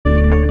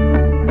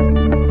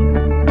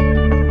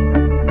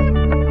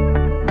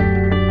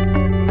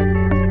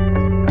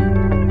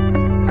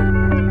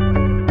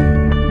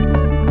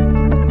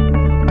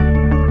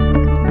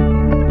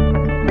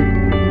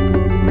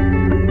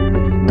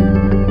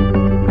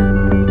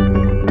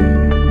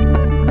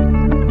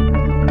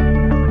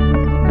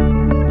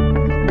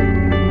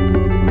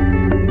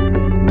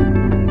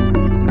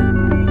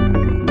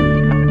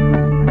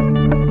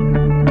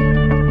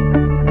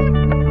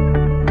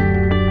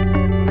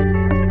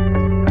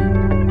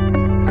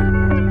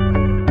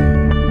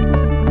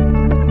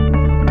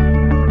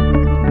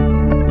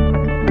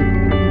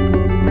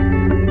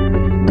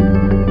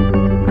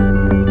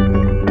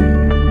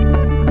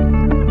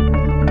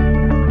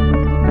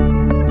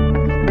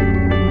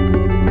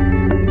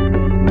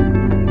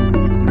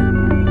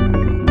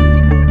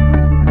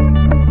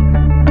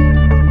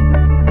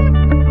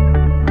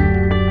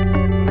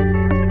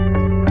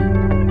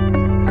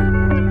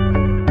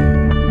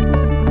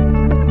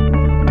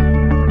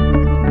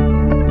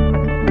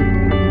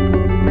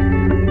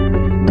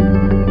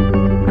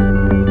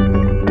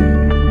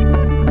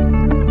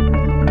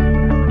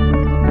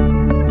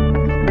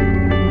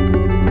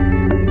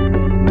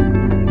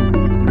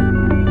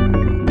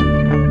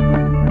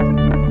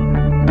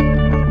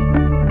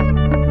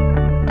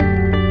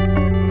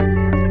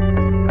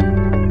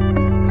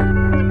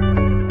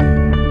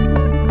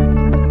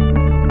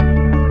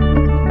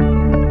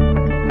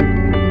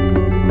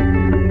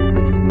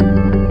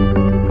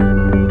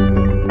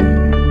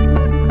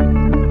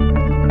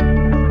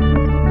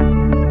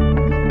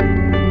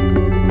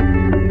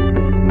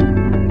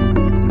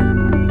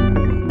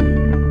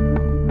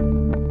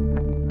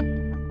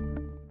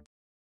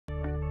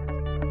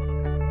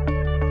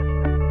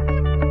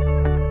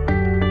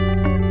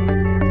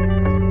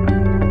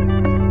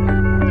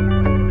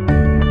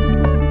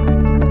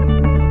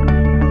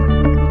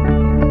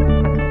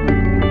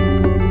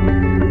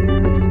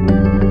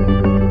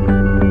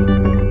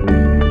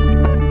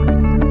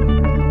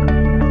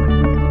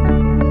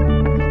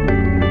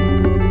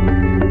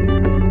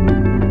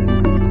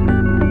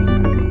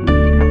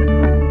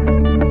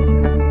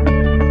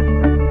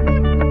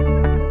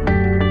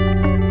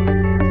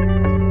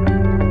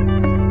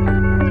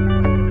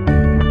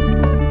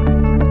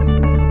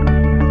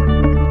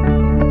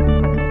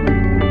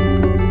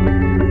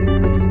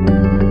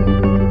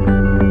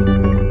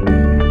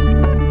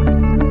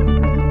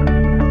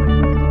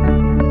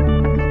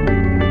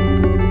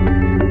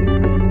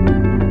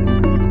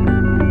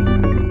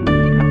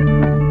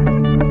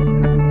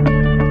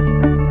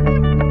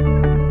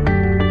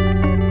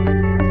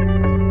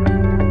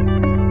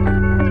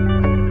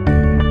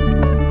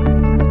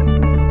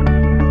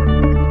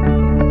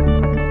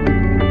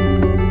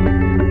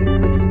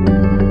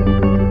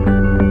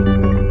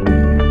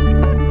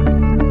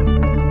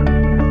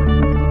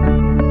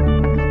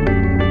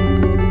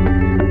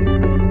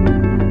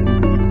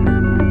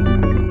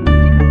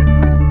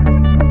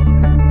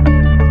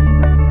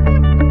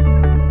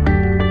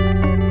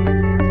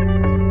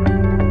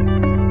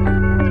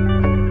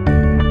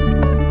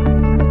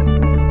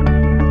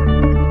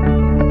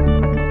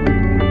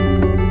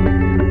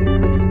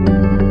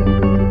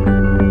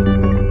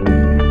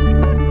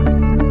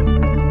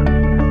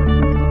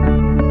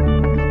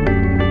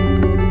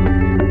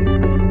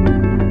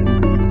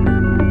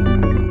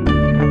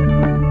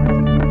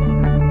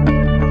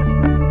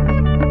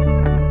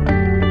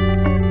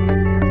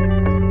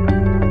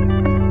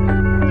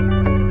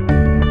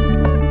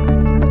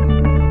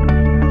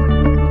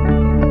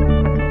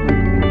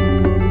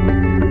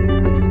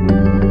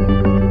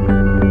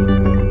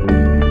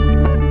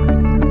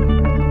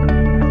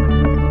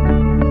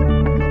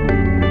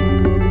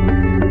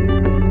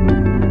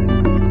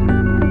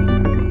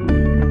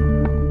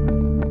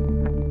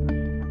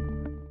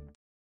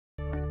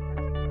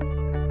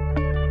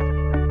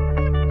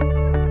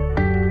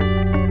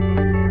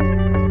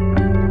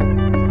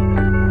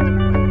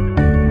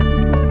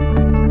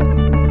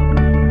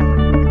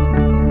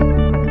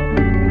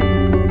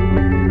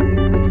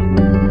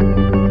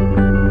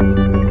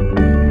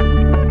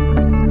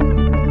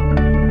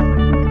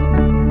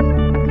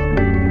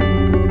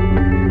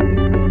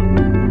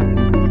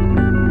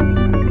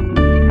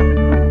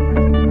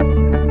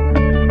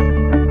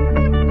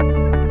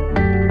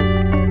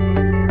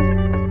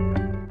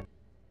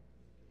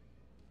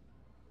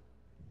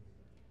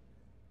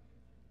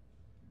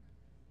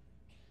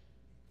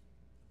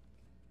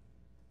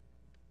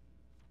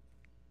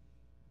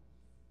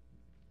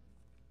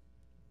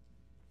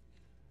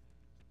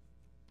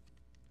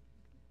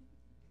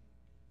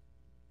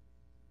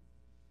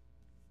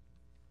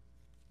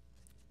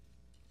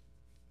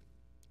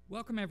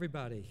Welcome,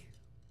 everybody.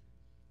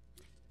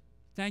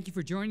 Thank you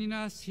for joining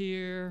us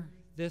here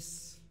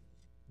this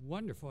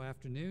wonderful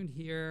afternoon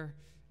here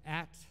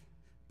at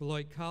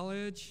Beloit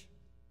College,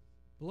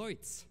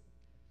 Beloit's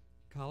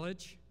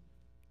College.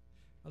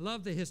 I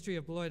love the history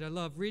of Beloit. I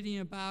love reading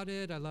about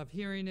it. I love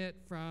hearing it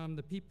from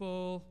the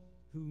people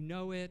who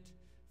know it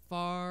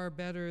far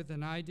better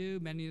than I do,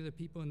 many of the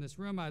people in this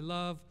room. I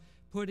love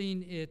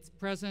putting its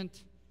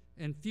present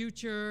and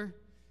future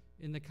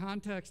in the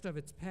context of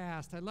its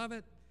past. I love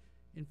it,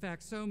 in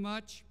fact, so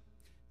much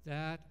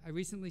that I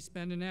recently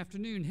spent an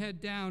afternoon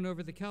head down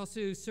over the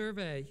Kelso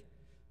survey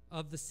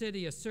of the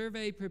city, a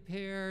survey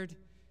prepared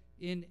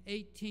in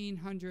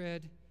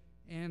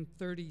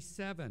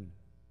 1837.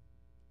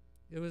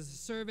 It was a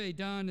survey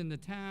done in the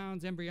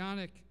town's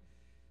embryonic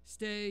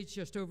stage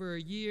just over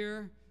a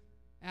year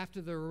after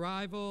the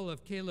arrival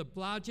of Caleb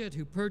Blodgett,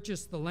 who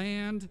purchased the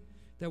land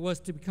that was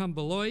to become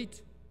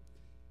Beloit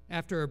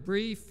after a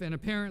brief and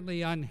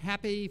apparently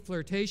unhappy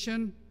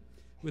flirtation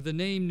with the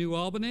name New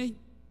Albany.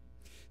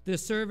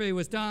 This survey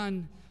was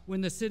done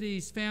when the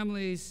city's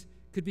families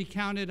could be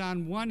counted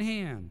on one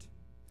hand,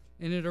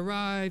 and it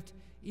arrived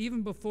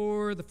even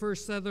before the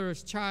first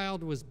settler's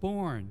child was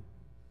born,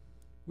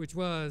 which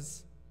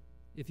was,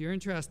 if you're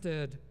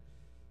interested,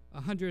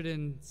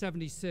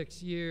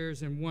 176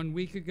 years and 1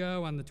 week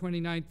ago on the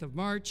 29th of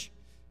March,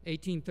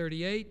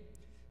 1838.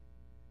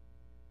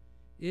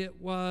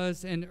 It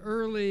was an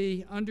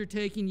early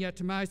undertaking, yet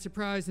to my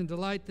surprise and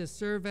delight, this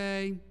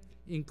survey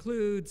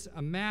includes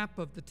a map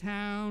of the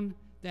town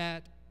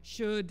that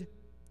should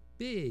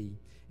be,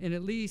 in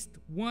at least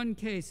one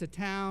case, a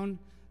town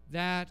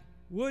that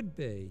would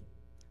be,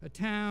 a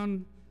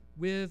town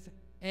with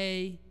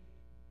a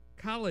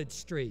college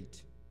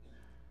street.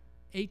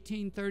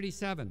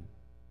 1837,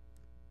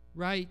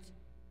 right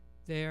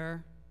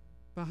there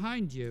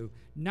behind you,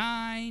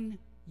 9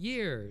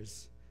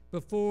 years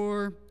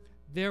before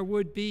there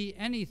would be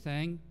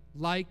anything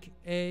like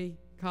a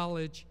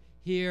college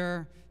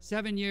here,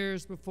 7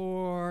 years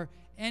before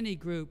any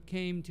group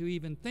came to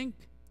even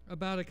think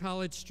about a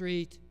college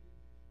street,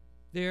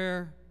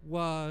 there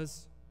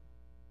was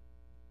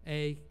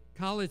a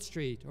college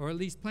street, or at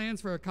least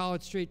plans for a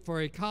college street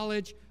for a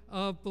college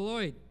of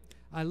Beloit.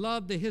 I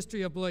love the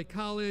history of Beloit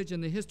College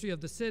and the history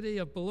of the city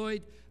of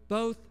Beloit,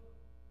 both.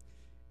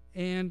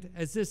 And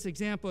as this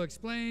example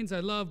explains, I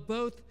love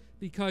both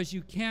because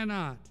you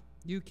cannot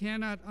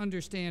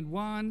understand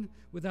one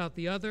without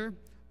the other.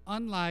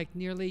 Unlike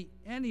nearly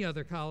any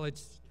other college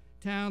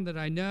town that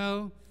I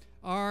know,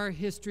 our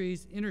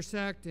histories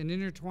intersect and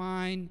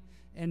intertwine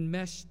and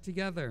mesh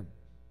together.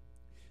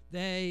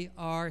 They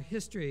are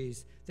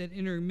histories that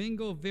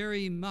intermingle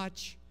very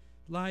much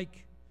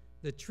like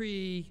the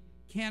tree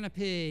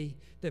canopy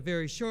that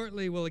very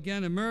shortly will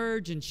again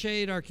emerge and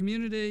shade our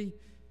community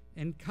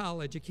and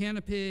college, a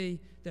canopy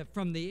that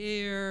from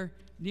the air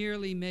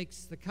nearly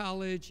makes the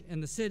college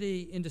and the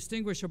city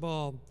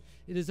indistinguishable.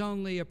 It is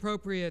only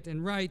appropriate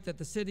and right that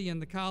the city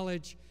and the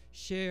college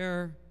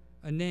share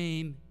a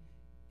name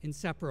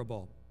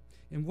inseparable.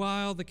 And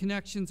while the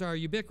connections are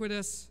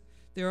ubiquitous,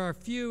 there are a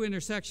few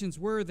intersections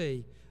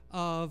worthy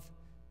of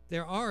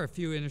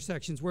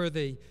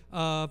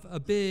a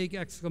big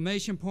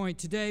exclamation point.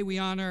 Today we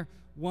honor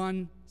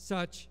one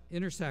such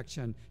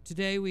intersection.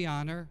 Today we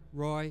honor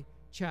Roy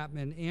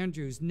Chapman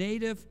Andrews,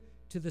 native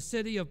to the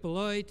city of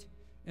Beloit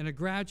and a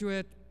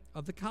graduate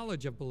of the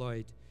College of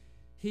Beloit.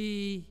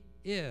 He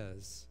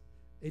is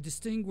a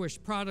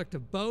distinguished product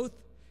of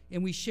both,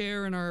 and we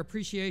share in our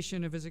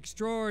appreciation of his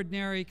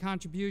extraordinary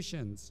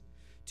contributions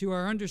to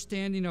our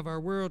understanding of our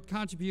world,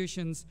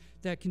 contributions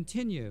that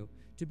continue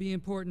to be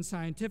important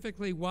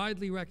scientifically,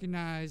 widely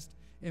recognized,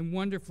 and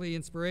wonderfully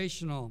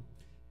inspirational.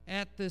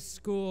 At this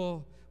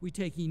school, we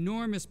take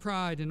enormous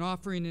pride in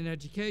offering an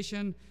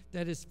education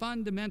that is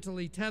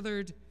fundamentally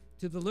tethered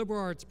to the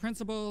liberal arts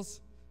principles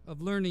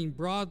of learning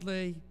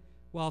broadly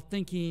while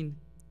thinking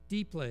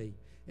deeply.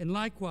 And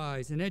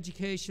likewise, an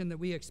education that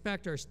we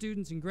expect our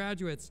students and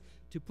graduates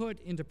to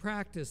put into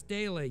practice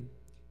daily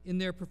in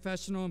their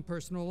professional and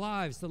personal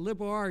lives. The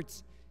liberal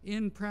arts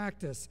in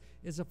practice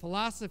is a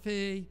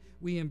philosophy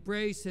we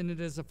embrace, and it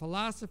is a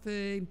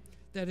philosophy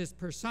that is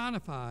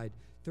personified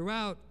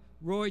throughout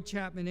Roy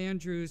Chapman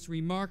Andrews'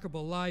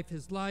 remarkable life,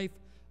 his life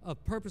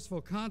of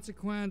purposeful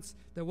consequence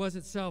that was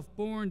itself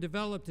born,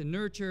 developed, and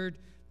nurtured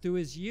through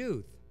his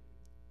youth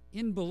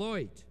in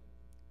Beloit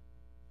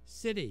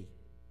City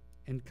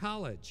and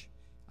College.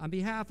 On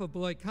behalf of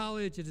Beloit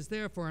College, it is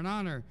therefore an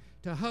honor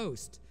to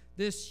host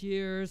this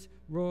year's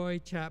Roy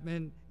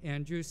Chapman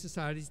Andrews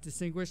Society's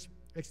Distinguished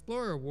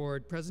Explorer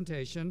Award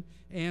presentation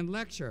and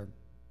lecture.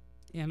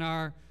 And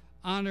our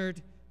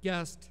honored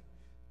guest,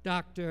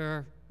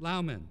 Dr.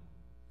 Lowman.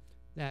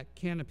 That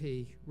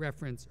Canopy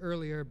reference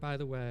earlier, by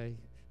the way,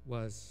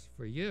 was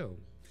for you.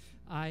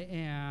 I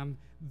am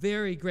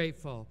very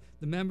grateful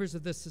the members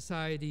of this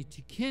society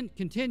to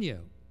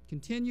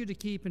continue to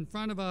keep in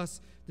front of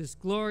us this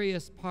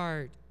glorious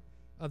part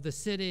of the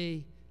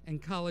city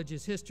and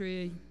college's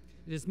history.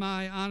 It is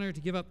my honor to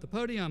give up the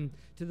podium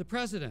to the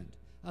president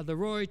of the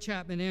Roy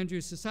Chapman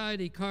Andrews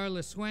Society,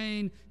 Carla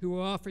Swain, who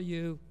will offer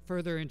you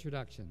further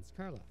introductions.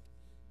 Carla.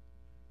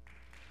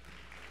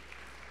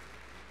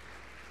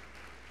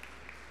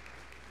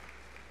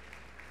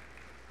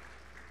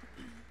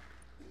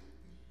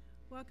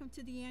 Welcome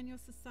to the Annual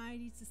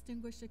Society's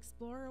Distinguished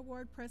Explorer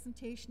Award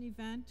presentation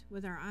event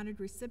with our honored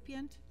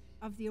recipient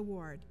of the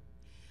award.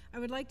 I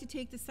would like to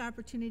take this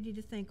opportunity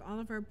to thank all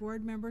of our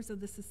board members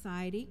of the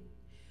Society,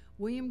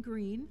 William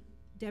Green,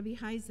 Debbie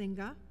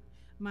Huizinga,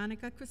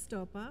 Monica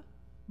Christopa,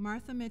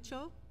 Martha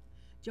Mitchell,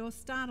 Joe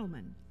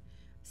Stottleman,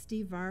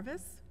 Steve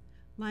Varvis,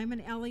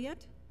 Lyman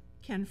Elliott,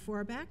 Ken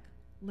Forbeck,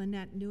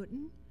 Lynette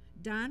Newton,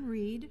 Don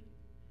Reed,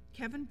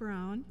 Kevin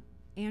Brown,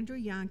 Andrew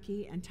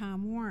Yankee, and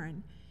Tom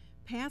Warren.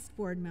 Past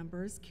board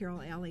members,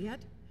 Carol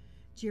Elliott,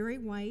 Jerry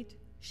White,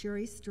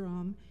 Sherry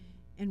Strom,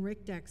 and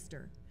Rick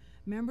Dexter.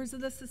 Members of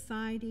the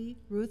Society,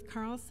 Ruth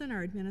Carlson,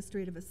 our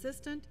administrative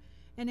assistant,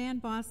 and Ann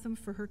Bossum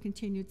for her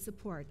continued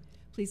support.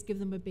 Please give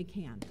them a big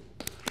hand.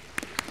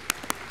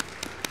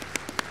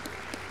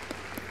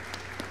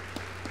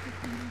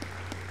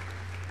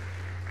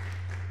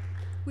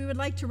 We would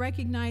like to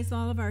recognize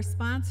all of our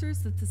sponsors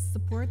that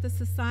support the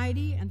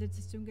Society and the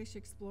Distinguished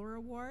Explorer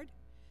Award.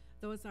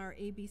 Those are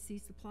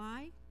ABC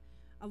Supply,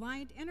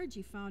 Alliant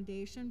Energy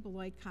Foundation,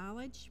 Beloit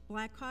College,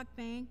 Blackhawk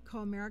Bank,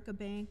 Co-America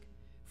Bank,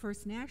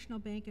 First National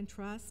Bank and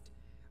Trust,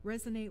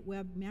 Resonate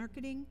Web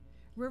Marketing,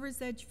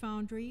 Rivers Edge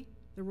Foundry,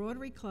 the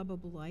Rotary Club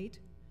of Beloit,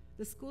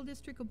 the School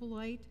District of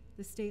Beloit,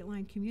 the State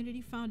Line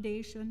Community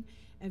Foundation,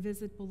 and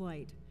Visit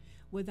Beloit.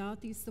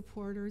 Without these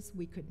supporters,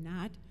 we could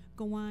not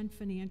go on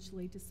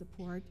financially to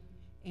support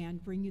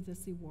and bring you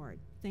this award.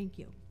 Thank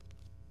you.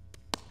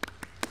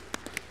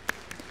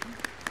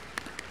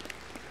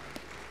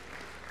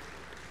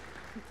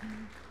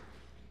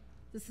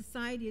 The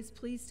Society is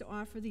pleased to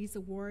offer these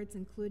awards,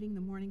 including the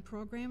morning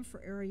program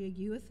for area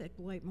youth at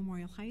Beloit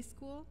Memorial High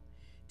School,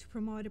 to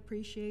promote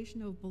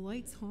appreciation of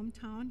Beloit's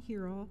hometown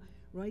hero,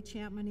 Roy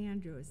Chapman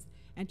Andrews,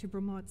 and to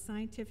promote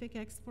scientific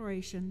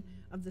exploration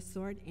of the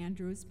sort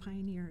Andrews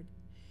pioneered.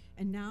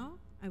 And now,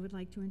 I would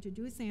like to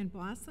introduce Ann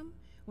Bossum,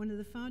 one of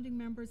the founding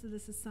members of the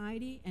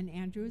Society and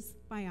Andrews'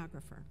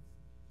 biographer.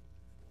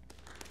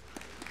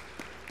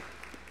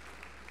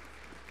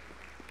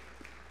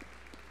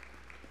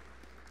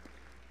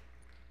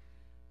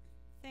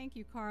 Thank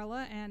you,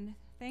 Carla, and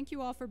thank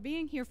you all for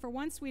being here. For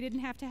once, we didn't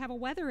have to have a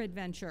weather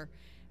adventure,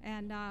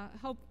 and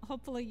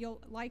hopefully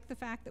you'll like the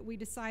fact that we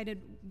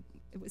decided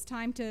it was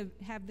time to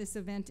have this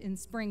event in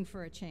spring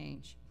for a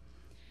change.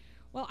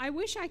 Well, I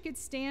wish I could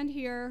stand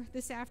here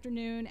this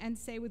afternoon and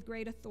say with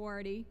great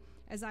authority,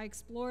 as I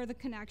explore the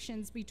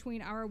connections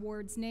between our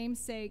award's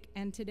namesake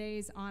and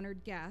today's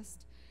honored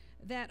guest,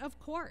 that of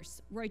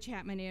course Roy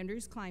Chapman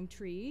Andrews climbed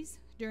trees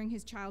during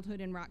his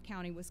childhood in Rock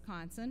County,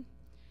 Wisconsin.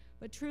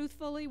 But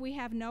truthfully, we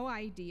have no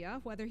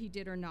idea whether he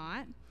did or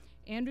not.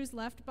 Andrews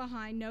left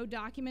behind no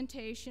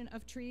documentation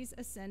of trees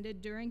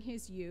ascended during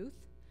his youth,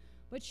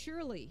 but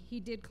surely he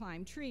did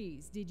climb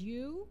trees. Did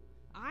you?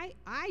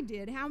 I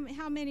did. How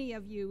many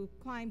of you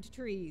climbed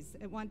trees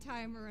at one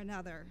time or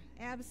another?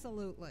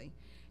 Absolutely.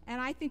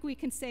 And I think we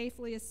can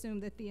safely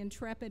assume that the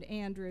intrepid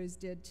Andrews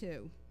did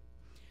too.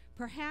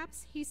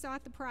 Perhaps he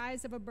sought the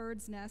prize of a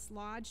bird's nest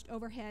lodged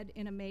overhead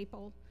in a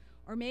maple,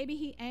 or maybe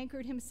he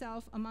anchored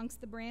himself amongst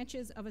the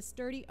branches of a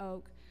sturdy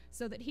oak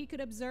so that he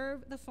could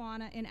observe the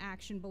fauna in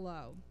action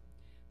below.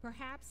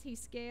 Perhaps he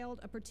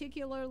scaled a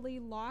particularly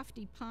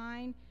lofty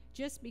pine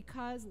just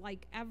because,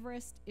 like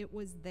Everest, it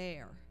was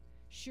there.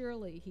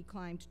 Surely he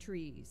climbed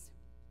trees.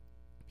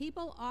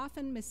 People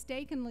often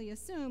mistakenly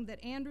assume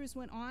that Andrews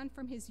went on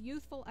from his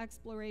youthful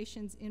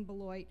explorations in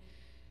Beloit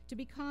to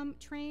become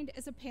trained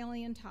as a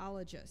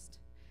paleontologist.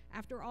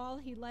 After all,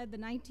 he led the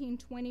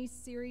 1920s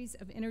series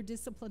of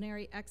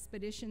interdisciplinary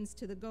expeditions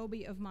to the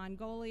Gobi of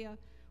Mongolia,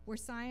 where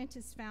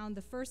scientists found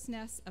the first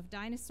nests of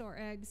dinosaur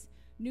eggs,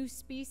 new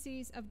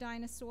species of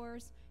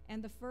dinosaurs,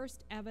 and the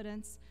first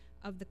evidence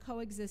of the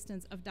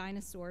coexistence of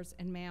dinosaurs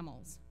and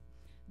mammals.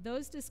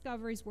 Those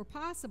discoveries were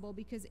possible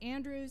because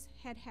Andrews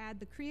had had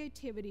the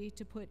creativity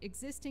to put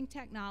existing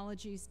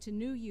technologies to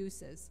new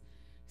uses,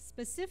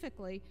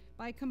 specifically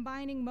by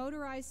combining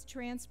motorized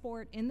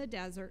transport in the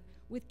desert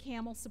with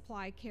camel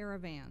supply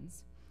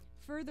caravans.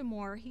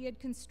 Furthermore, he had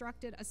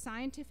constructed a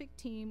scientific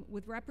team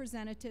with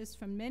representatives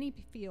from many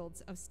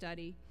fields of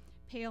study: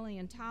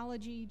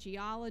 paleontology,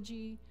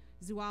 geology,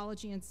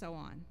 zoology, and so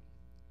on.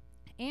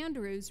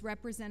 Andrews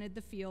represented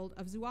the field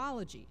of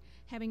zoology,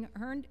 having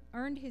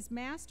earned his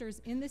master's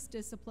in this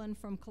discipline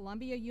from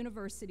Columbia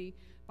University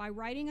by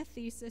writing a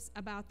thesis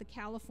about the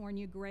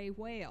California gray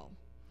whale.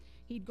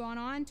 He'd gone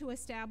on to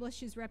establish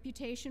his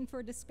reputation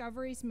for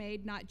discoveries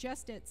made not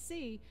just at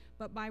sea,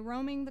 but by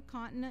roaming the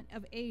continent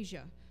of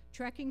Asia,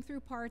 trekking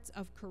through parts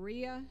of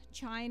Korea,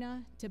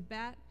 China,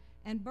 Tibet,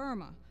 and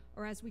Burma,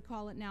 or as we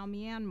call it now,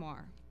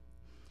 Myanmar.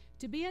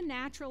 To be a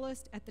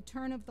naturalist at the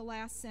turn of the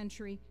last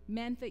century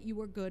meant that you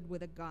were good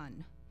with a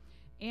gun.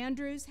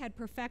 Andrews had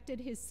perfected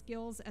his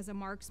skills as a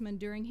marksman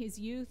during his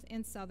youth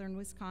in southern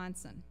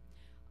Wisconsin.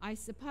 I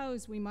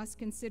suppose we must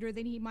consider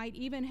that he might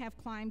even have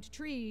climbed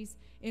trees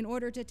in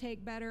order to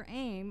take better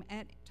aim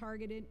at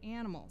targeted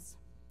animals.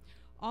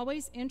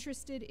 Always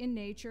interested in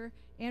nature,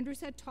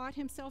 Andrews had taught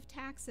himself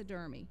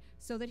taxidermy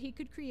so that he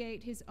could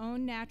create his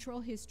own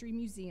natural history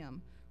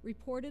museum,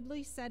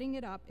 reportedly setting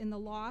it up in the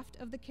loft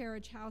of the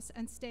carriage house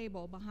and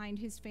stable behind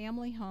his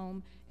family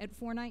home at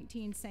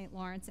 419 St.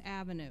 Lawrence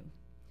Avenue.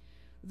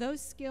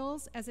 Those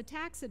skills as a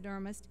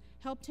taxidermist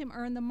helped him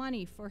earn the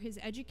money for his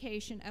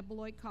education at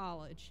Beloit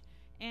College,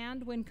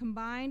 and when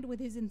combined with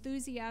his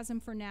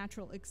enthusiasm for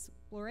natural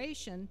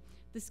exploration,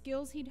 the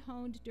skills he'd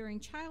honed during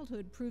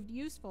childhood proved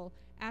useful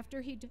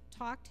after he'd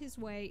talked his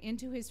way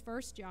into his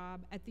first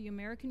job at the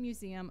American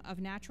Museum of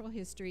Natural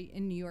History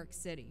in New York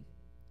City.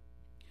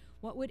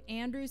 What would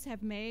Andrews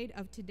have made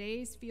of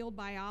today's field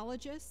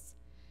biologists?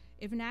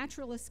 If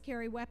naturalists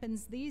carry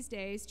weapons these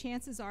days,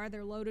 chances are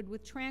they're loaded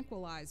with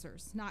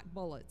tranquilizers, not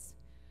bullets.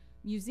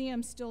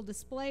 Museums still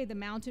display the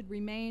mounted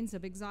remains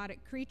of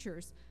exotic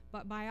creatures,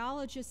 but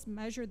biologists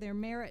measure their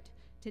merit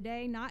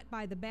today not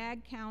by the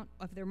bag count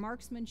of their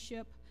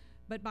marksmanship,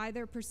 but by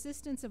their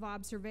persistence of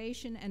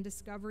observation and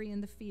discovery in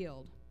the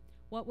field.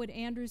 What would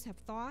Andrews have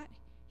thought?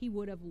 He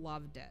would have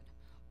loved it.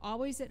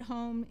 Always at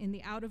home in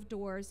the out of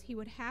doors, he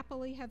would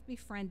happily have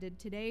befriended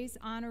today's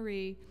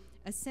honoree,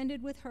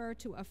 ascended with her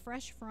to a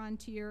fresh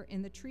frontier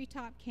in the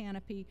treetop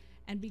canopy,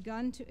 and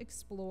begun to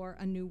explore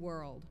a new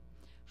world.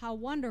 How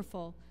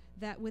wonderful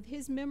that with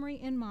his memory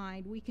in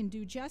mind, we can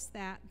do just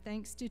that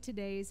thanks to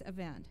today's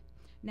event.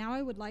 Now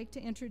I would like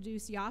to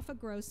introduce Yafa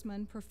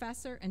Grossman,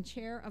 Professor and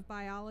Chair of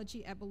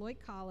Biology at Beloit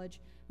College,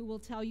 who will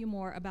tell you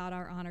more about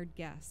our honored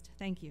guest.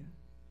 Thank you.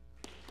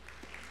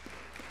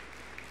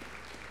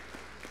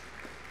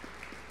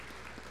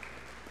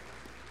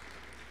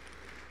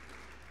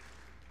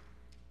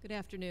 Good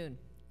afternoon.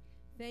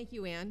 Thank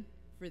you, Ann,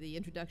 for the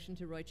introduction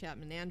to Roy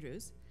Chapman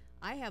Andrews.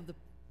 I have the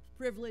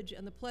privilege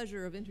and the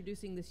pleasure of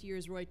introducing this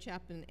year's Roy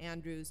Chapman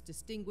Andrews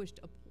Distinguished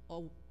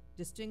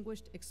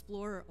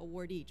Explorer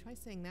Awardee. Try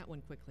saying that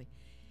one quickly.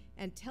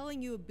 And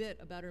telling you a bit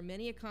about her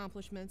many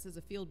accomplishments as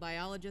a field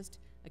biologist,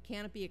 a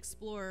canopy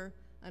explorer,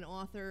 an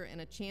author, and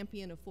a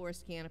champion of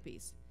forest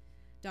canopies.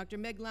 Dr.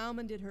 Meg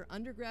Lowman did her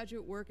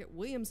undergraduate work at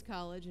Williams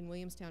College in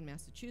Williamstown,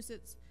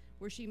 Massachusetts,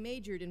 where she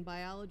majored in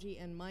biology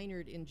and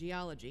minored in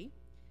geology.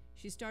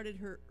 She started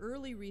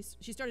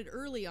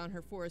early on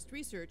her forest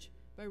research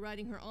by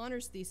writing her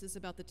honors thesis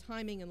about the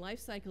timing and life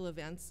cycle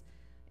events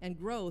and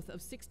growth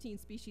of 16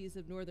 species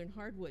of northern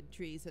hardwood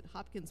trees at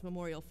Hopkins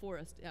Memorial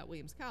Forest at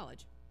Williams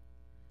College.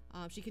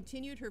 She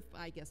continued her,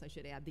 I guess I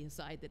should add the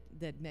aside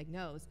that Meg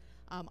knows,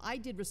 I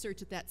did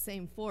research at that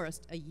same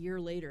forest a year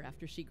later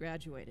after she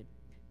graduated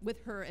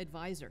with her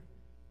advisor.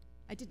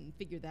 I didn't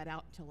figure that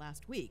out until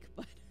last week,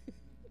 but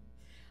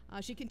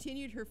she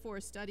continued her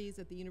forest studies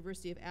at the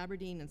University of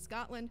Aberdeen in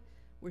Scotland,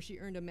 where she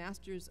earned a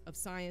Master's of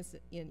Science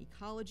in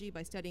Ecology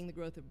by studying the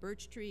growth of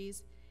birch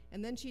trees,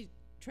 and then she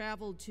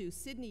traveled to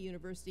Sydney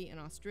University in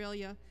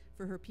Australia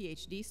for her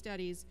PhD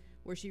studies,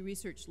 where she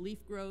researched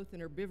leaf growth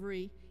and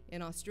herbivory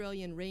in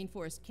Australian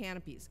rainforest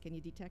canopies. Can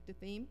you detect a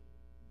theme?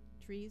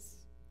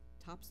 Trees,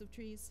 tops of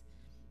trees.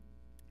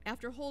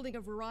 After holding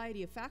a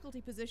variety of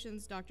faculty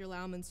positions, Dr.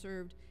 Lowman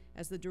served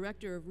as the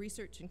Director of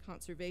Research and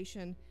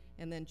Conservation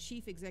and then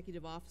Chief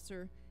Executive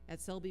Officer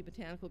at Selby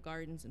Botanical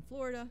Gardens in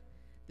Florida,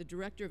 the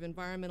Director of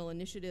Environmental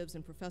Initiatives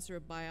and Professor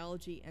of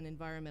Biology and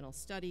Environmental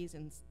Studies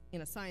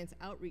in a science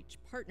outreach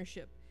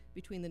partnership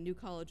between the New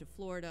College of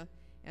Florida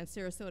and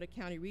Sarasota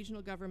County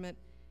Regional Government,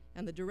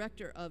 and the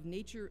Director of the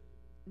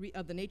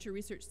Nature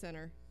Research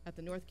Center at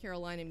the North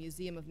Carolina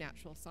Museum of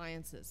Natural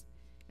Sciences.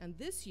 And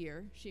this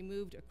year, she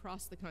moved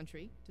across the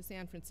country to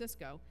San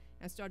Francisco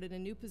and started a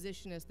new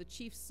position as the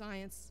Chief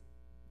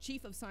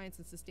of Science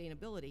and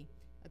Sustainability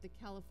at the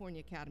California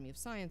Academy of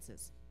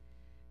Sciences.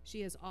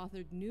 She has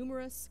authored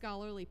numerous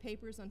scholarly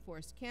papers on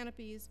forest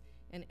canopies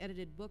and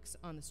edited books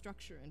on the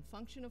structure and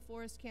function of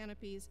forest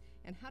canopies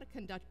and how to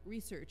conduct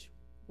research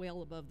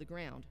well above the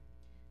ground.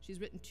 She's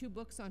written 2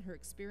 books on her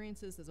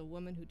experiences as a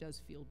woman who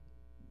does field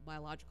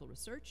biological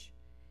research,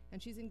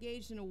 and she's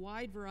engaged in a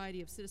wide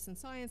variety of citizen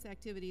science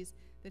activities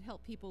that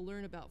help people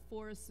learn about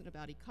forests and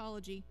about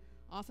ecology,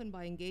 often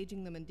by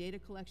engaging them in data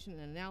collection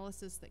and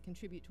analysis that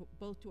contribute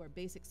both to our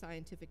basic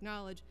scientific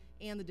knowledge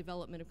and the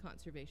development of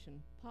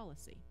conservation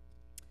policy.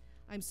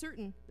 I'm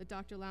certain that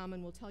Dr.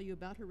 Lowman will tell you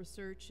about her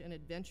research and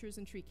adventures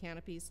in tree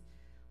canopies.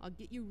 I'll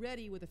get you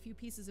ready with a few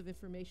pieces of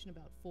information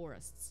about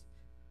forests.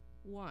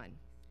 1,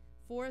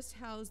 forests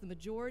house the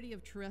majority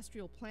of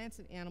terrestrial plants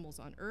and animals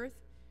on Earth.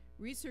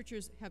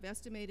 Researchers have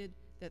estimated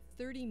that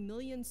 30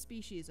 million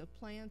species of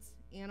plants,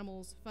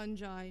 animals,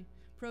 fungi,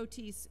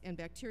 protists, and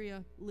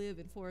bacteria live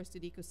in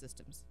forested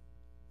ecosystems.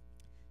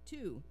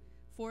 2,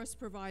 forests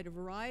provide a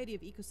variety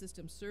of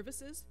ecosystem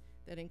services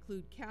that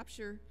include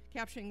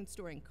capturing and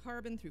storing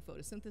carbon through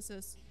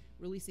photosynthesis,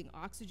 releasing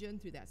oxygen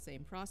through that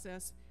same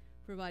process,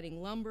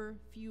 providing lumber,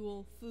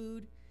 fuel,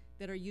 food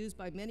that are used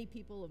by many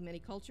people of many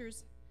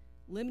cultures,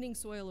 limiting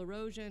soil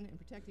erosion, and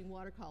protecting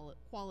water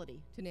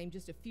quality, to name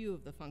just a few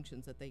of the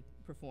functions that they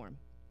perform.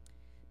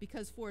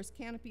 Because forest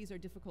canopies are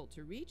difficult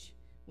to reach,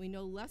 we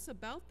know less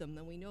about them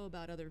than we know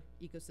about other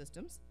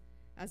ecosystems.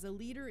 As a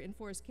leader in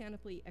forest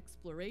canopy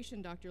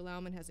exploration, Dr.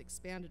 Lowman has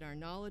expanded our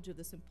knowledge of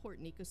this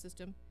important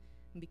ecosystem,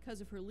 and because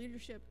of her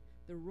leadership,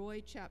 the Roy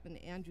Chapman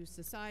Andrews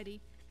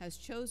Society has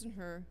chosen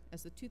her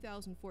as the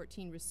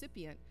 2014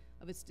 recipient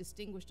of its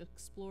Distinguished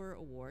Explorer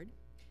Award.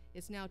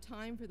 It's now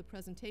time for the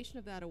presentation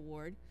of that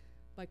award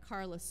by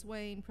Carla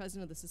Swain,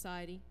 President of the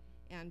Society,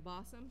 Ann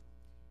Bossum,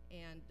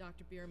 and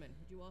Dr. Bierman.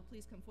 Would you all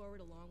please come forward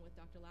along with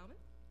Dr. Lowman?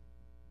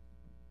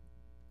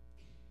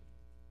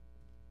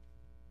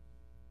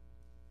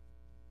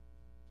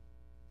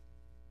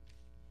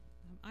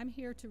 I'm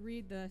here to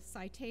read the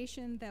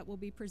citation that will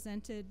be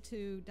presented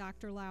to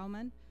Dr.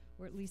 Lowman,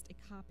 or at least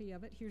a copy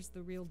of it. Here's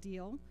the real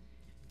deal.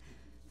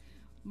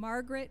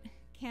 Margaret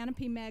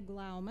Canopy Meg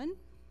Lowman,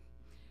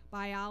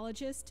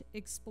 biologist,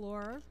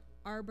 explorer,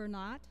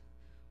 arbornaut,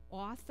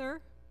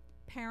 author,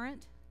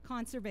 parent,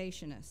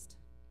 conservationist.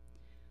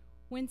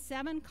 When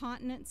 7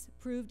 continents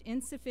proved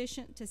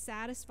insufficient to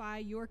satisfy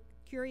your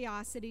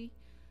curiosity,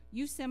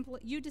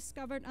 you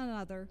discovered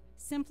another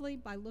simply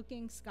by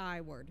looking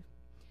skyward.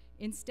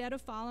 Instead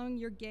of following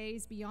your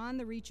gaze beyond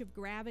the reach of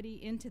gravity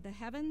into the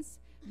heavens,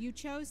 you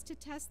chose to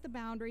test the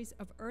boundaries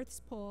of Earth's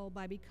pull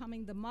by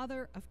becoming the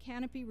mother of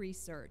canopy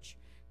research,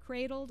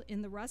 cradled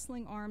in the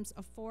rustling arms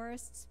of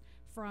forests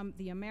from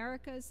the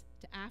Americas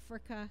to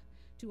Africa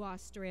to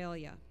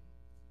Australia.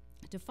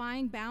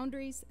 Defying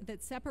boundaries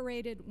that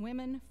separated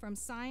women from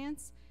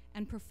science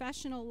and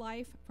professional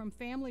life from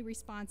family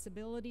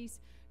responsibilities,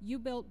 you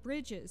built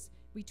bridges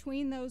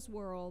between those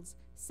worlds,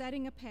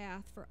 setting a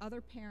path for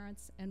other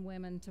parents and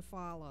women to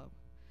follow.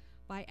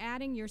 By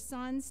adding your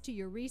sons to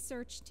your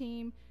research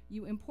team,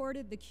 you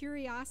imported the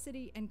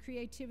curiosity and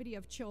creativity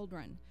of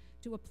children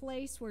to a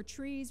place where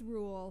trees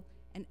rule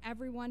and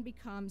everyone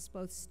becomes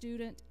both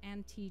student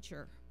and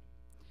teacher.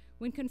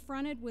 When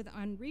confronted with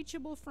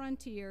unreachable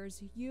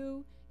frontiers,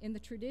 you, in the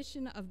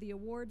tradition of the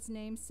award's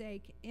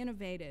namesake,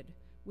 innovated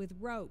with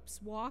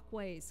ropes,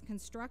 walkways,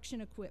 construction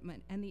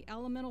equipment, and the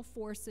elemental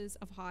forces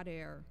of hot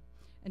air,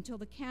 until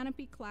the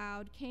canopy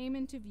cloud came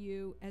into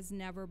view as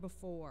never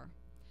before.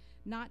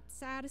 Not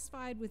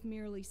satisfied with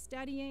merely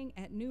studying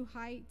at new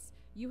heights,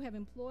 you have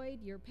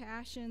employed your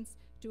passions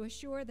to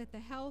assure that the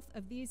health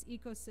of these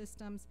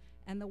ecosystems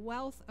and the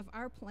wealth of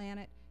our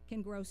planet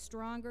can grow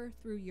stronger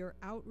through your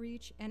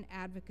outreach and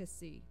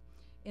advocacy.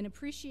 In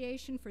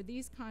appreciation for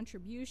these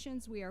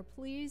contributions, we are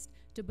pleased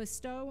to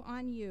bestow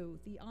on you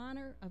the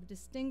honor of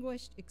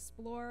Distinguished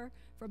Explorer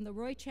from the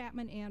Roy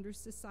Chapman Andrews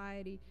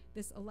Society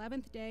this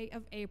 11th day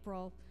of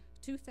April,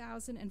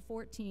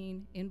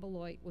 2014 in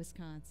Beloit,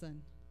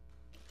 Wisconsin.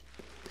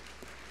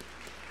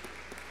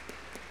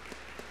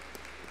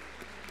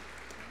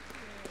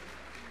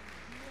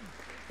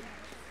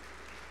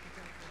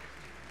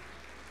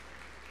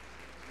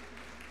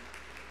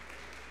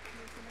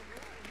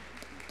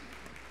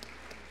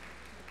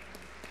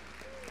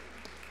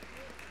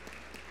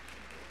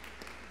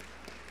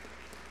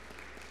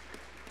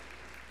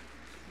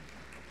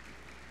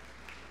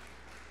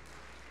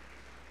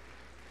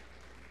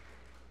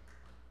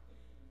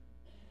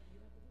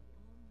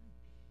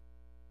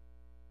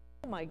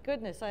 Oh my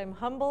goodness, I'm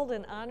humbled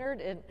and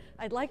honored, and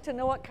I'd like to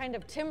know what kind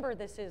of timber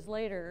this is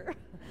later.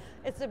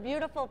 It's a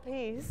beautiful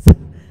piece.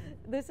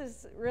 This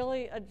is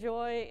really a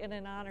joy and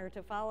an honor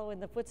to follow in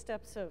the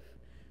footsteps of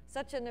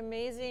such an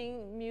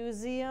amazing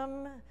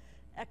museum,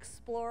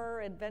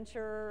 explorer,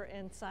 adventurer,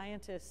 and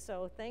scientist.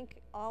 So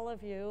thank all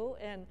of you,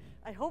 and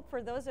I hope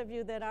for those of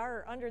you that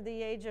are under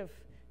the age of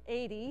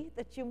 80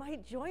 that you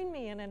might join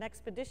me in an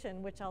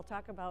expedition, which I'll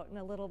talk about in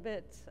a little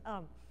bit.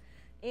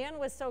 Anne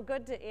was so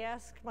good to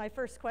ask my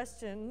first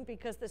question,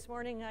 because this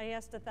morning I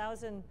asked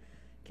 1,000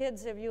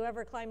 kids, have you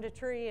ever climbed a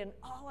tree? And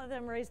all of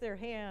them raised their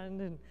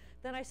hand. And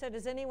then I said,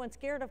 is anyone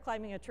scared of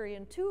climbing a tree?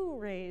 And 2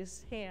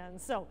 raised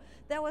hands. So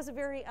that was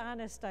very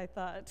honest, I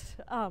thought.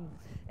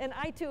 And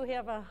I too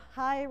have a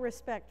high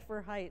respect for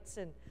heights,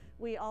 and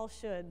we all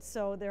should.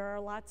 So there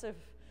are lots of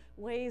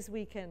ways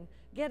we can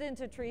get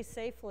into trees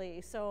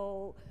safely.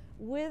 So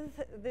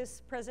with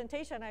this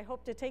presentation, I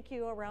hope to take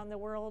you around the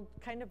world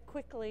kind of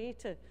quickly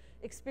to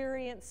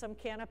experience some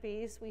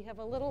canopies. We have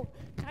a little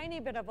tiny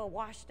bit of a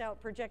washed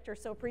out projector,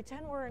 so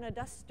pretend we're in a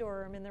dust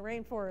storm in the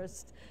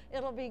rainforest.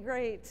 It'll be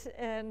great.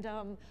 And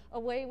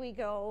away we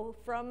go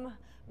from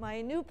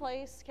my new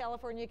place,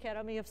 California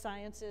Academy of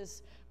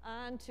Sciences,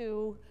 on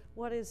to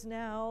what is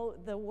now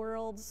the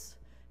world's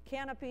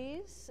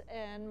canopies,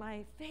 and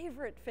my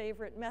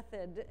favorite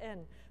method.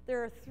 And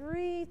there are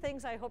 3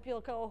 things I hope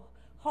you'll go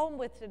home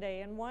with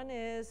today. And one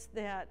is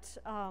that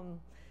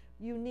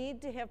you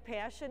need to have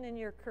passion in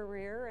your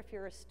career. If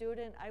you're a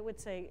student, I would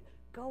say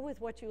go with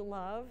what you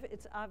love.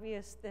 It's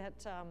obvious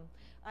that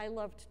I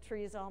loved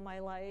trees all my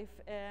life.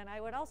 And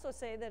I would also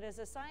say that as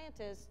a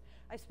scientist,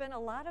 I spent a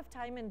lot of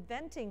time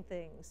inventing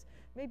things.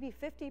 Maybe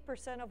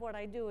 50% of what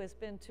I do has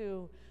been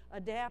to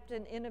adapt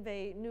and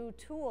innovate new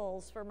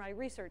tools for my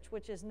research,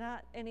 which is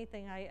not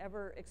anything I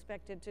ever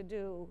expected to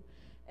do.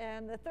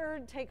 And the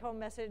third take-home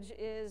message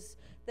is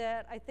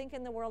that I think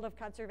in the world of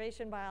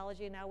conservation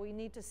biology now we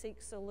need to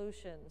seek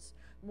solutions.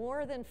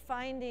 More than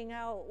finding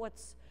out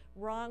what's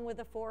wrong with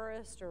the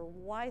forest or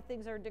why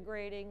things are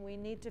degrading, we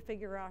need to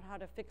figure out how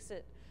to fix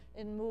it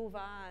and move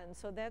on.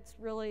 So that's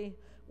really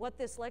what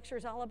this lecture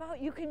is all about.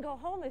 You can go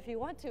home if you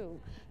want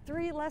to.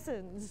 3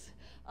 lessons.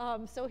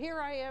 So here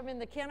I am in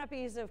the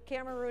canopies of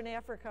Cameroon,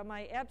 Africa,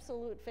 my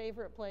absolute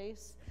favorite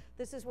place.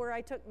 This is where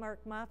I took Mark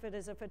Moffat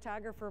as a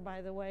photographer,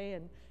 by the way,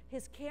 and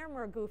his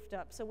camera goofed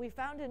up. So we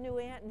found a new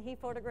ant and he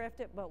photographed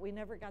it, but we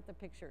never got the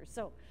pictures.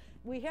 So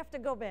we have to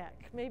go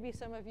back. Maybe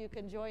some of you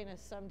can join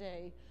us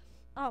someday.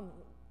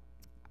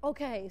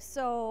 Okay,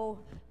 so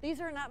these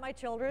are not my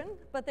children,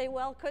 but they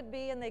well could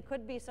be, and they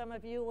could be some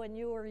of you when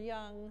you were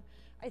young.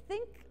 I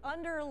think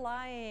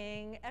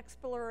underlying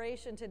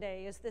exploration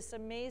today is this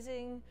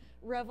amazing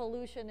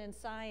revolution in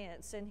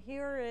science, and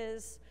here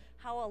is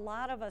how a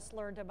lot of us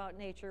learned about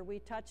nature. We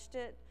touched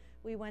it,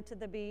 we went to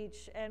the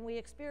beach, and we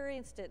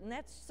experienced it, and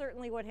that's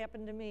certainly what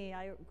happened to me.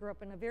 I grew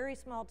up in a very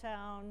small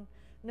town,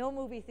 no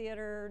movie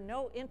theater,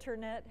 no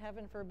internet,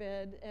 heaven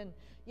forbid, and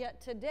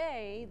yet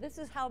today, this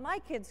is how my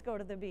kids go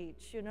to the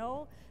beach, you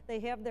know? They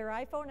have their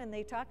iPhone and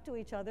they talk to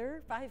each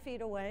other 5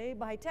 feet away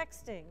by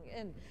texting,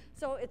 and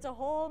so it's a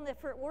whole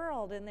different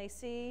world, and they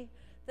see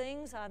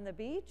things on the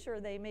beach, or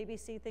they maybe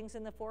see things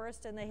in the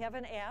forest, and they have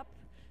an app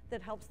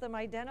that helps them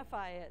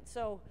identify it.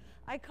 So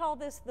I call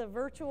this the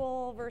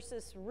virtual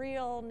versus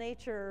real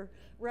nature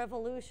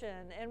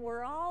revolution, and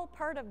we're all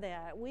part of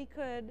that. We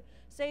could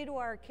say to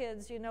our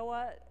kids, you know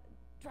what,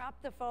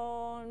 drop the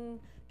phone,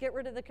 get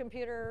rid of the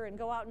computer, and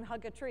go out and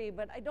hug a tree,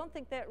 but I don't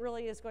think that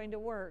really is going to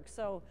work.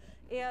 So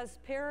as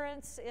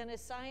parents and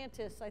as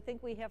scientists, I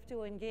think we have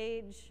to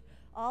engage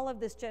all of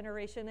this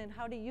generation in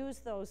how to use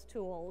those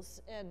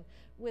tools. And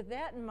with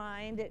that in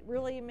mind, it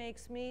really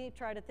makes me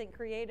try to think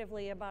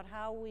creatively about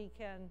how we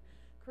can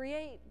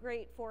create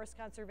great forest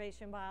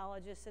conservation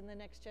biologists in the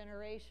next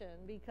generation,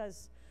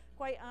 because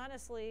quite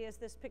honestly, as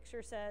this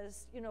picture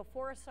says, you know,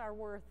 forests are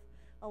worth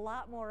a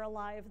lot more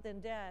alive than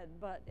dead,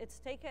 but it's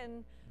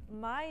taken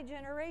my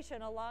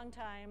generation a long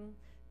time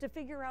to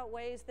figure out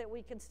ways that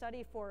we can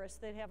study forests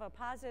that have a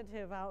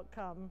positive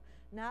outcome,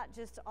 not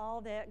just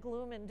all that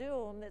gloom and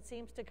doom that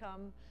seems to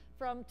come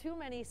from too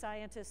many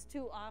scientists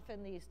too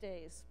often these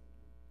days.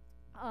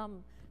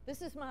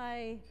 This is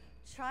my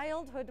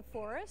childhood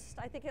forest.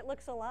 I think it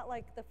looks a lot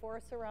like the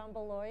forests around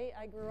Beloit.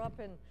 I grew up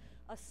in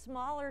a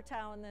smaller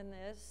town than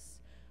this,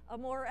 a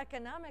more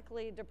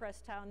economically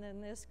depressed town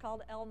than this,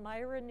 called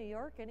Elmira, New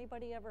York.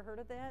 Anybody ever heard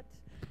of that?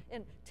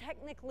 And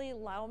technically,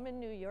 Lowman,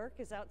 New York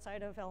is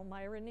outside of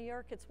Elmira, New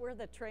York. It's where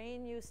the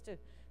train used to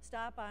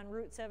stop on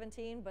Route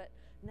 17, but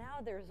now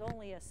there's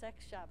only a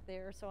sex shop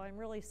there, so I'm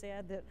really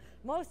sad that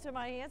most of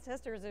my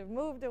ancestors have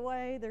moved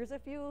away. There's a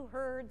few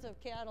herds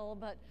of cattle,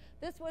 but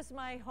this was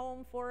my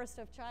home forest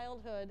of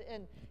childhood,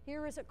 and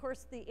here is, of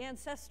course, the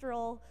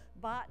ancestral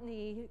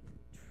botany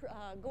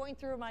going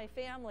through my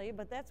family,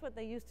 but that's what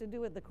they used to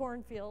do with the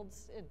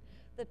cornfields in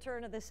the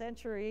turn of the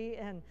century,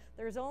 and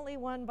there's only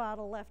 1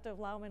 bottle left of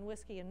Lowman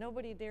whiskey, and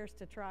nobody dares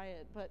to try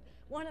it, but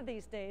one of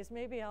these days,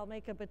 maybe I'll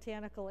make a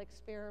botanical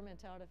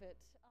experiment out of it.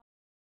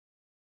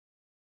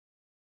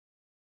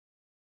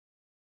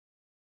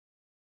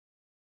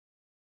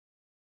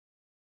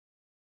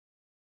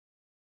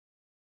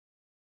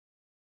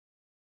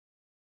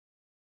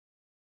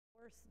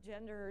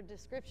 Gender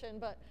description,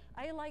 but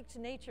I liked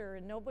nature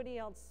and nobody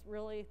else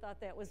really thought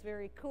that was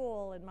very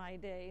cool in my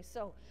day.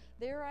 So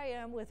there I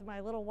am with my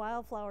little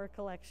wildflower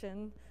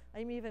collection.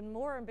 I'm even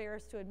more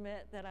embarrassed to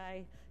admit that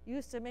I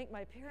used to make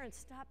my parents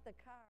stop the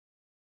car.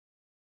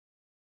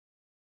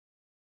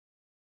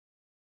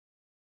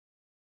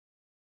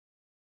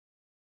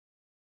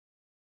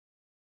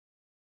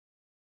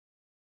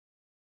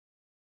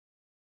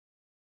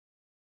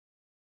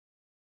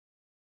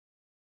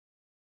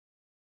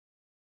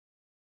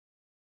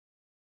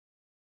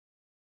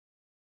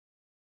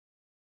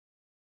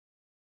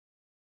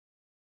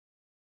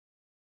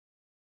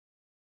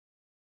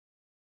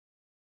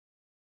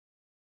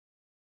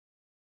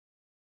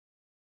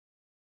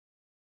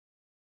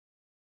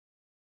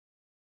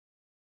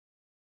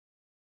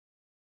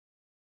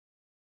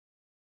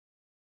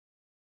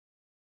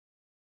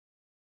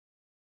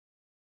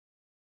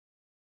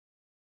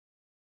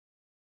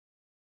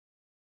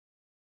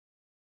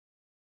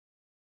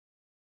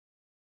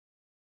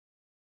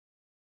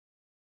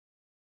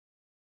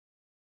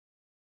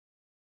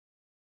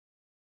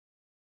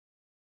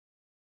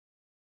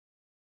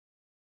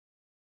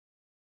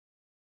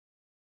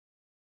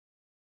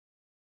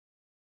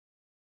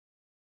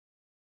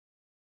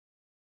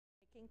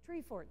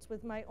 Tree forts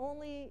with my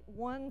only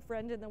one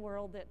friend in the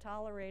world that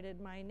tolerated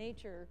my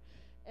nature,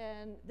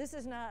 and this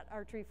is not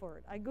our tree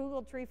fort. I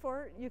googled tree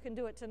fort, you can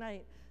do it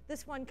tonight.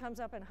 This one comes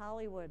up in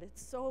Hollywood.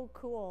 It's so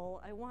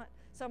cool. I want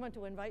someone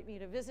to invite me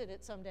to visit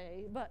it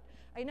someday, but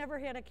I never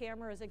had a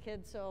camera as a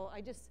kid, so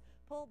I just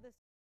pulled this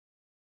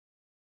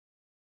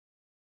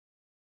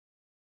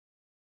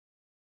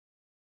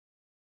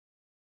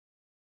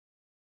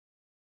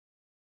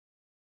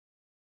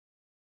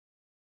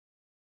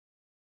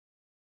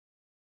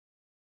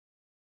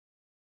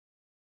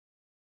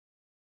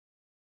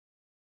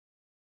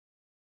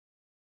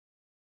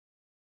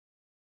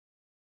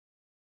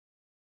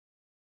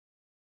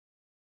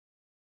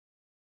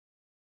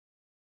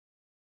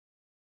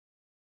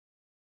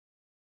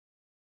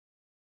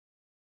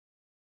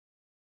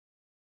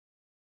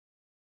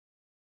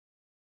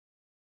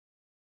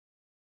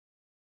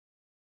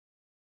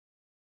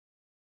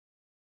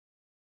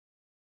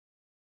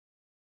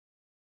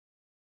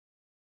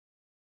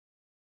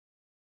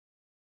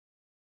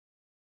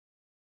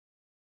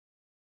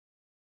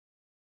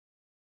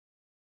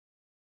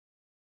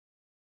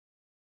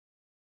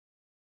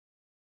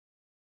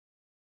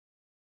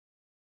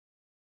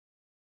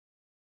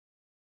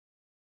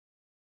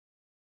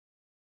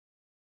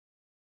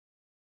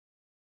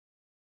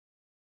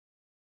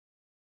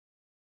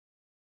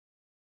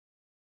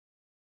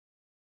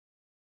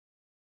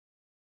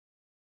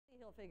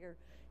Hill figure.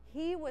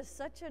 He was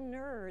such a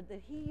nerd that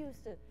he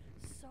used to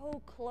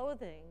sew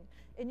clothing.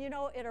 And you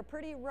know, at a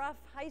pretty rough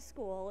high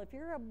school, if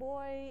you're a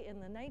boy in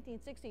the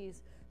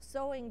 1960s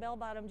sewing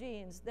bell-bottom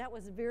jeans, that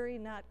was very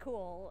not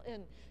cool.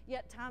 And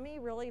yet Tommy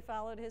really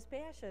followed his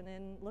passion,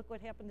 and look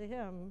what happened to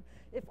him.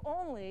 If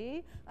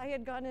only I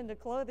had gone into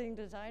clothing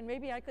design,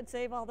 maybe I could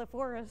save all the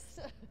forests.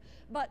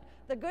 But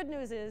the good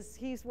news is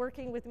he's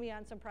working with me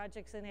on some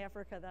projects in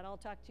Africa that I'll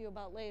talk to you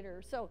about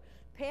later. So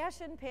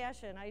passion,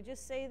 passion. I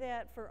just say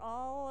that for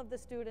all of the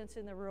students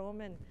in the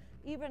room and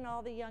even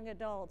all the young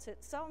adults.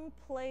 At some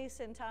place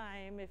in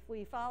time, if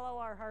we follow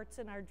our hearts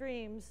and our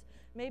dreams,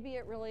 maybe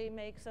it really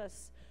makes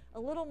us a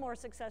little more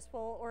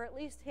successful, or at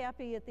least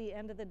happy at the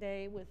end of the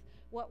day with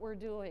what we're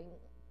doing.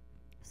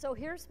 So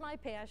here's my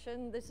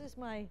passion. This is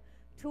my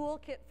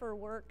toolkit for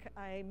work.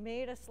 I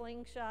made a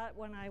slingshot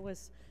when I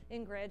was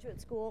in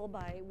graduate school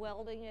by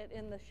welding it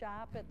in the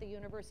shop at the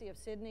University of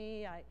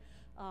Sydney. I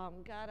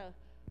got a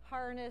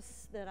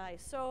harness that I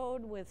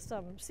sewed with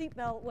some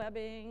seatbelt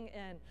webbing,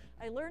 and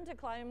I learned to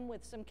climb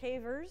with some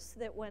cavers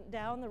that went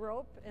down the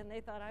rope, and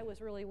they thought I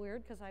was really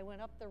weird because I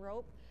went up the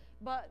rope.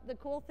 But the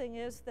cool thing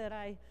is that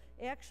I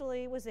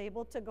actually was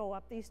able to go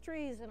up these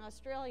trees in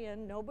Australia,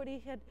 and nobody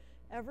had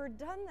ever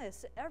done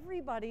this.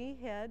 Everybody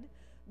had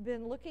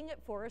been looking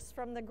at forests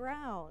from the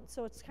ground.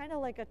 So it's kind of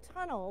like a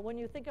tunnel. When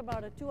you think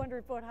about a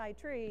 200-foot high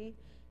tree,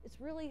 it's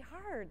really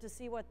hard to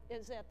see what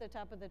is at the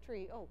top of the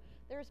tree. Oh,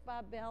 there's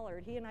Bob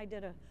Ballard. He and I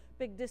did a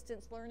big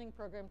distance learning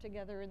program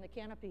together in the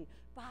Canopy.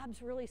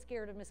 Bob's really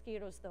scared of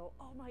mosquitoes, though.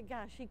 Oh my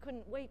gosh, he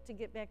couldn't wait to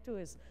get back to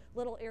his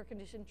little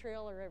air-conditioned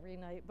trailer every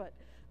night. But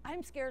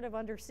I'm scared of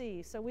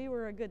undersea, so we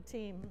were a good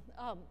team.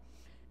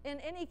 In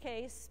any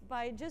case,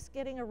 by just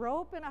getting a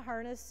rope and a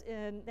harness,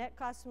 and that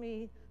cost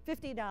me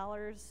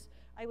 $50,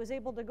 I was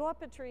able to go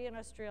up a tree in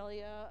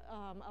Australia.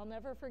 I'll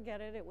never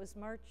forget it. It was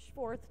March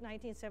 4th,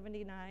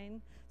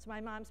 1979. It's my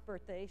mom's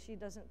birthday. She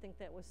doesn't think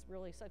that was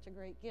really such a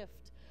great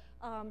gift,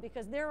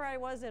 because there I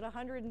was at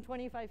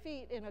 125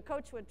 feet in a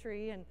coachwood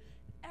tree, and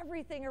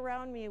everything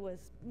around me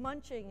was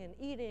munching and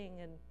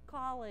eating and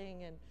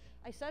calling, and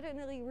I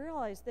suddenly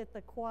realized that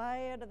the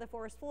quiet of the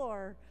forest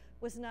floor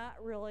was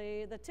not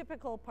really the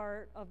typical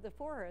part of the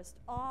forest.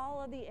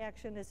 All of the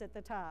action is at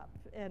the top,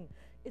 and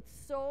it's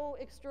so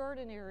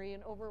extraordinary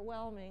and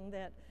overwhelming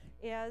that,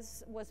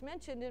 as was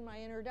mentioned in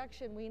my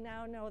introduction, we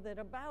now know that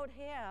about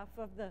half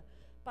of the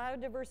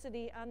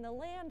biodiversity on the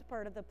land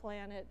part of the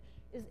planet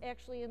is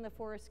actually in the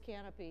forest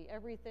canopy.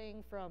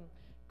 Everything from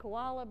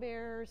koala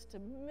bears to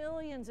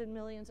millions and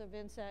millions of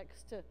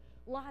insects to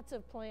lots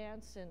of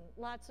plants and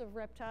lots of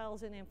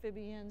reptiles and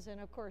amphibians, and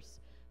of course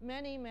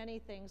many, many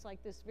things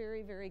like this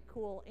very, very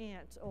cool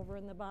ant over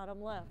in the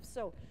bottom left.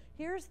 So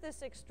here's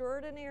this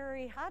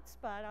extraordinary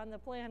hotspot on the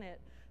planet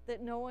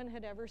that no one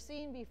had ever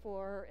seen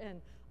before,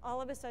 and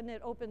all of a sudden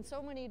it opened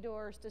so many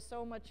doors to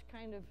so much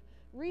kind of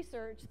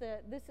research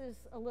that this is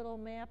a little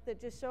map that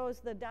just shows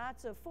the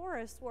dots of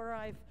forests where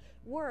I've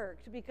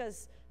worked,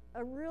 because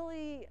a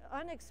really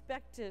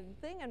unexpected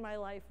thing in my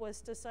life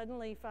was to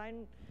suddenly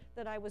find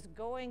that I was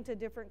going to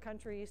different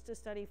countries to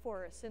study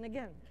forests. And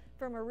again,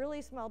 from a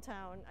really small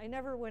town, I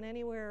never went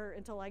anywhere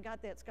until I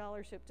got that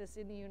scholarship to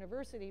Sydney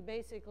University,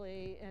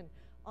 basically, and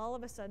all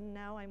of a sudden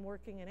now I'm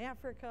working in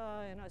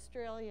Africa and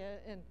Australia.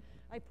 And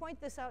I point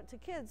this out to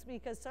kids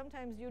because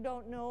sometimes you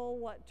don't know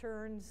what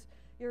turns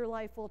your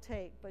life will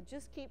take, but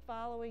just keep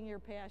following your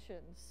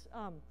passions.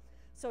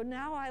 So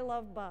now I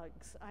love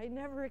bugs. I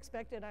never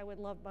expected I would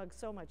love bugs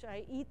so much.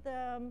 I eat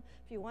them.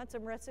 If you want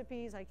some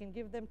recipes, I can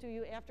give them to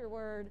you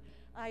afterward.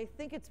 I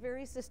think it's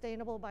very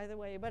sustainable, by the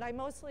way, but I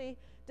mostly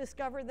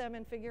discover them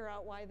and figure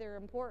out why they're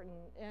important.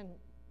 And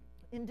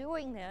in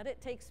doing that, it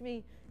takes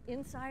me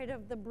inside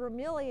of the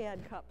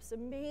bromeliad cups,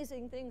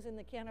 amazing things in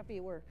the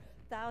canopy where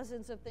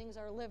thousands of things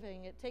are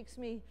living. It takes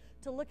me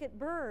to look at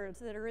birds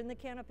that are in the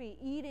canopy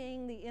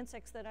eating the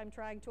insects that I'm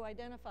trying to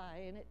identify.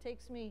 And it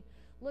takes me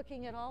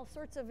looking at all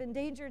sorts of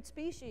endangered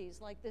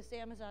species like this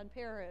Amazon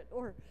parrot,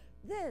 or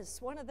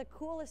this, one of the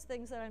coolest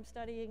things that I'm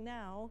studying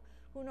now.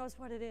 Who knows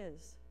what it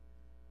is?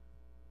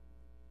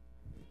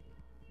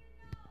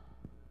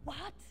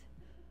 What?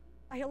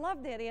 I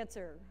love that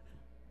answer.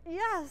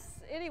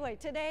 Yes. Anyway,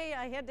 today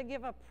I had to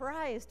give a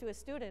prize to a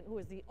student who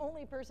was the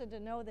only person to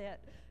know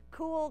that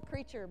cool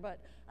creature, but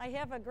I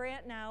have a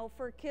grant now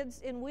for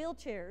kids in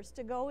wheelchairs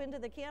to go into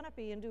the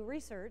canopy and do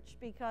research,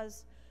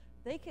 because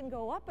they can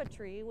go up a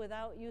tree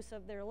without use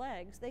of their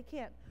legs. They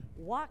can't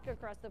walk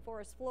across the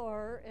forest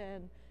floor.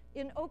 And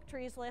in oak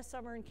trees last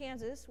summer in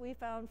Kansas, we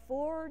found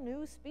 4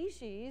 new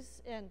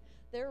species, and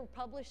they're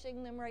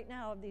publishing them right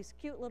now, of these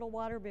cute little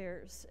water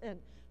bears. And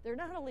they're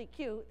not only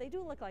cute, they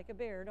do look like a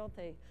bear, don't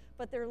they?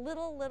 But they're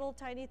little, little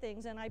tiny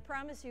things, and I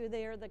promise you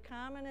they are the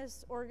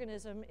commonest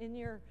organism in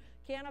your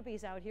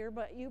canopies out here,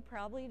 but you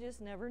probably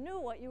just never knew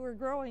what you were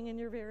growing in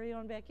your very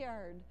own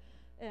backyard.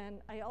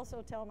 And I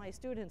also tell my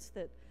students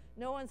that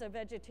no one's a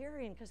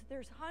vegetarian because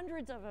there's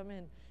hundreds of them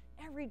in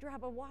every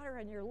drop of water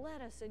and your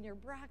lettuce and your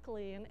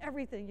broccoli and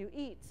everything you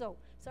eat. So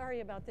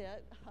sorry about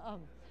that.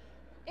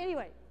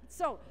 Anyway,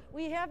 So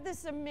we have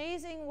this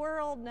amazing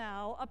world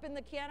now up in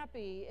the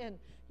canopy, and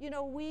you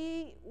know,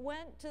 we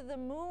went to the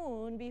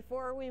moon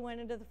before we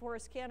went into the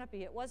forest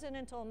canopy. It wasn't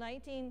until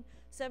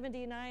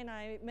 1979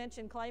 I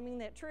mentioned climbing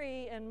that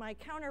tree, and my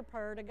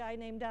counterpart, a guy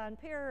named Don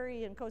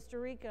Perry in Costa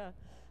Rica,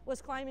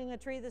 was climbing a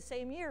tree the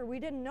same year. We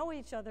didn't know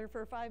each other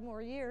for 5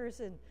 more years,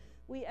 and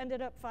we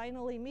ended up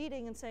finally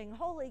meeting and saying,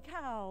 holy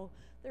cow,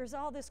 there's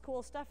all this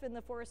cool stuff in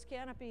the forest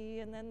canopy.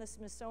 And then the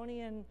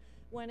Smithsonian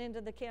went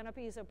into the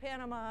canopies of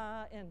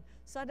Panama and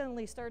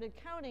suddenly started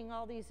counting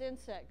all these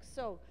insects.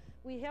 So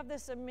we have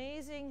this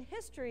amazing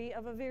history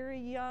of a very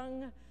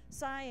young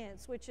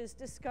science, which is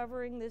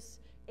discovering this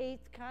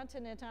 8th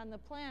continent on the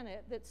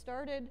planet that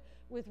started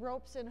with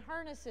ropes and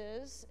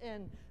harnesses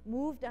and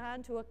moved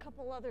on to a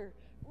couple other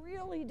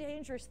really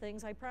dangerous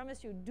things. I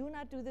promise you, do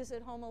not do this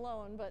at home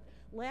alone, but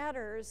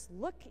ladders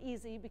look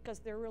easy because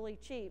they're really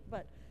cheap.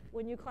 But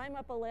when you climb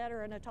up a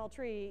ladder in a tall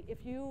tree,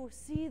 if you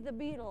see the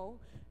beetle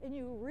and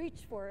you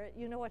reach for it,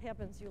 you know what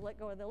happens, you let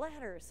go of the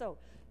ladder. So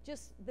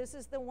just, this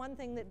is the one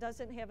thing that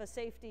doesn't have a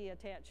safety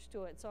attached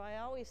to it. So I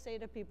always say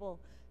to people,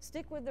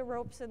 stick with the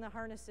ropes and the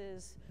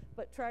harnesses,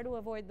 but try to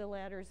avoid the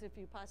ladders if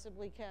you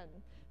possibly can.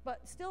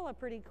 But still a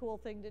pretty cool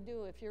thing to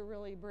do if you're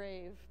really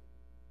brave.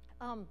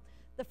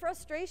 The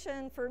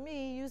frustration for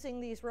me using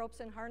these ropes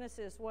and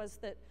harnesses was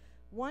that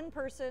one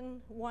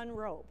person, one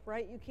rope,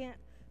 right? You can't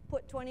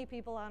put 20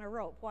 people on a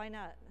rope. Why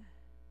not?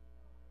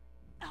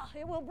 Oh,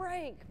 it will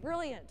break.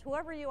 Brilliant.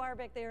 Whoever you are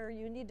back there,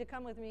 you need to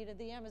come with me to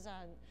the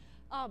Amazon.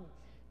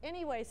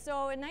 Anyway,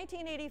 so in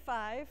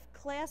 1985,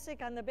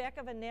 classic, on the back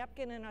of a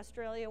napkin in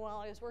Australia while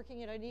I was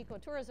working at an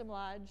ecotourism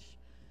lodge,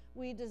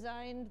 we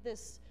designed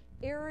this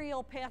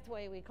aerial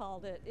pathway, we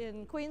called it,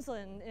 in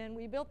Queensland, and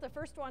we built the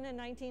first one in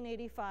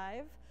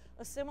 1985.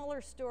 A similar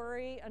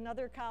story,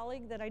 another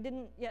colleague that I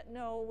didn't yet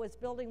know was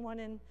building one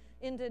in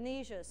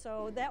Indonesia.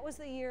 So that was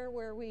the year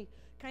where we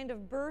kind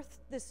of birthed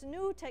this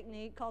new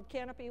technique called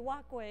Canopy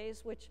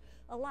walkways, which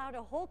allowed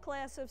a whole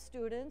class of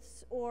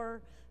students,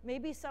 or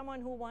maybe someone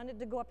who wanted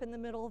to go up in the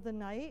middle of the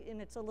night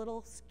and it's a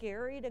little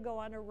scary to go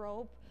on a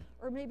rope,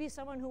 or maybe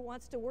someone who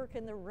wants to work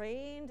in the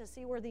rain to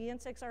see where the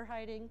insects are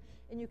hiding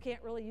and you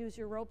can't really use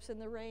your ropes in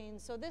the rain.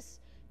 So this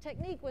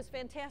technique was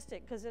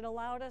fantastic because it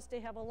allowed us to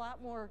have a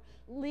lot more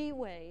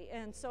leeway.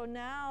 And so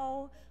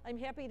now I'm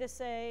happy to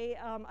say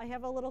I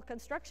have a little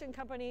construction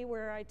company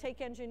where I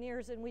take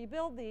engineers and we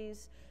build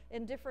these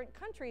in different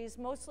countries,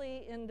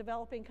 mostly in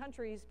developing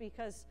countries,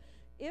 because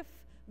if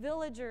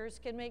villagers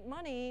can make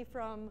money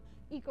from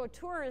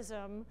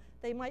ecotourism,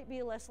 they might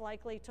be less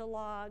likely to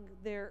log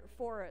their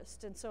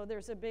forest. And so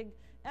there's a big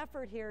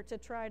effort here to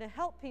try to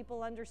help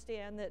people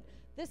understand that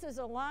this is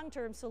a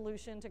long-term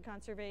solution to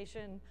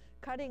conservation.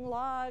 Cutting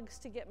logs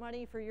to get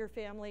money for your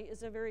family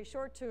is a very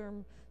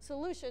short-term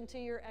solution to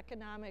your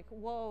economic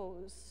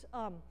woes.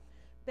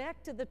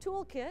 Back to the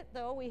toolkit,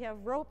 though, we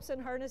have ropes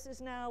and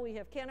harnesses now, we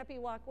have canopy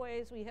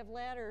walkways, we have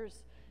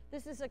ladders.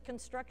 This is a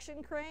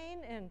construction crane,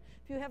 and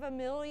if you have $1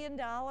 million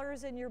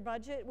in your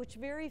budget, which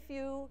very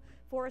few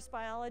forest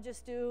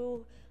biologists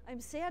do, I'm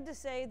sad to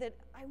say that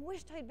I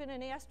wished I'd been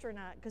an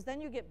astronaut, because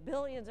then you get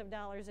billions of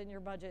dollars in your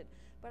budget.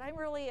 But I'm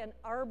really an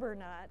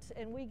arbornaut,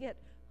 and we get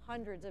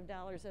hundreds of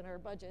dollars in our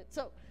budget.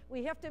 So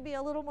we have to be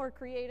a little more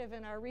creative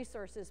in our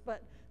resources,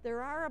 but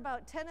there are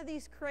about 10 of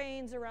these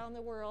cranes around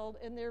the world,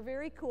 and they're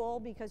very cool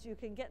because you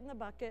can get in the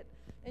bucket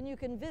and you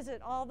can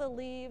visit all the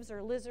leaves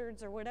or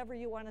lizards or whatever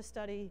you want to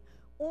study,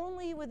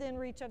 only within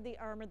reach of the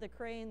arm of the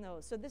crane, though.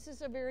 So this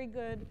is a very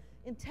good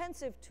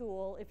intensive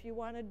tool if you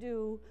want to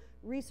do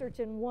research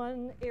in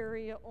one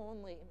area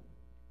only.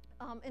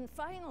 And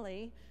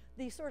finally,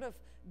 the sort of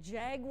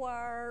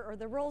Jaguar or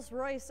the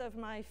Rolls-Royce of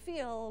my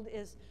field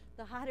is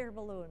the hot air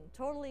balloon.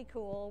 Totally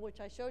cool, which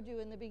I showed you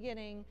in the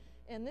beginning.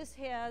 And this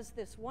has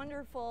this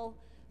wonderful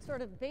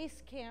sort of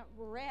base camp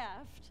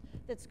raft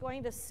that's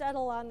going to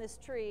settle on this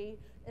tree,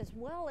 as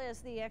well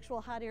as the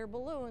actual hot air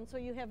balloon. So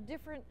you have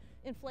different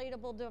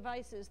inflatable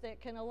devices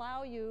that can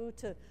allow you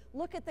to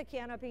look at the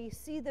canopy,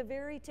 see the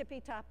very tippy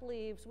top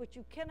leaves, which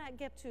you cannot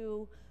get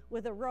to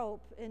with a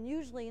rope, and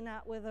usually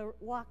not with a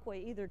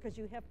walkway either, because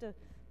you have to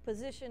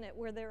position it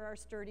where there are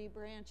sturdy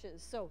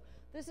branches. So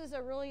this is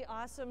a really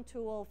awesome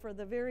tool for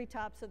the very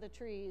tops of the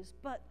trees.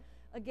 But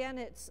again,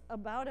 it's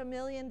about $1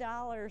 million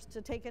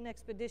to take an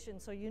expedition.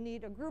 So you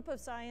need a group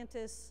of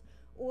scientists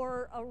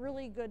or a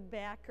really good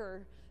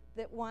backer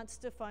that wants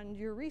to fund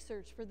your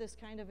research for this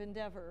kind of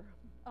endeavor.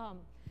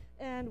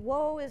 And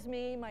woe is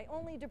me, my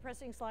only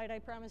depressing slide, I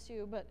promise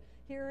you, but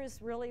here is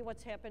really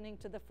what's happening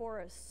to the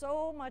forest.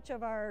 So much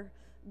of our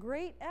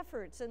great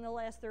efforts in the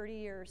last 30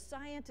 years,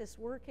 scientists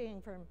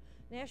working from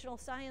National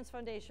Science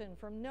Foundation,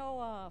 from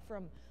NOAA,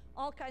 from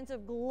all kinds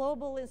of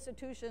global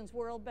institutions,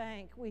 World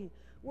Bank, we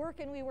work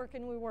and we work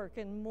and we work,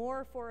 and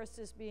more forest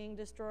is being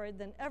destroyed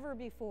than ever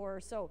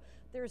before. So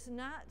there's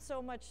not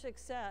so much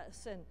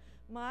success. And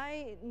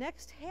my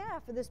next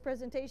half of this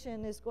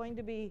presentation is going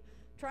to be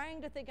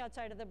trying to think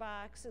outside of the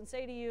box and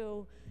say to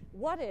you,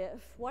 what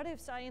if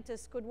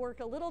scientists could work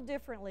a little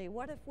differently?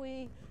 What if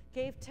we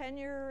gave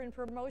tenure and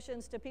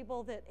promotions to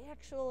people that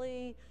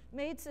actually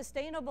made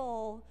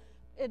sustainable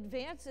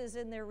advances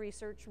in their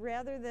research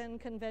rather than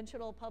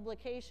conventional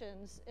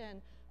publications?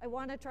 And I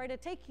want to try to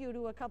take you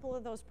to a couple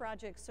of those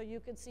projects so you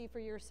can see for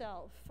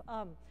yourself.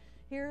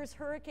 Here's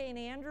Hurricane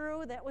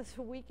Andrew. That was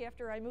a week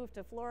after I moved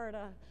to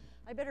Florida.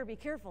 I better be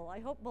careful. I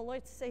hope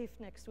Beloit's safe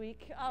next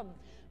week.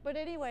 But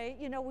anyway,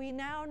 you know, we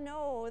now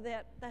know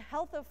that the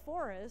health of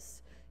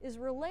forests is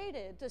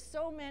related to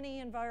so many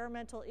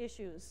environmental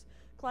issues,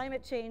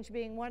 climate change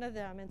being one of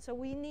them. And so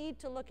we need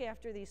to look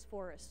after these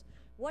forests.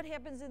 What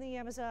happens in the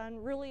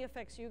Amazon really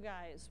affects you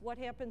guys. What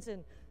happens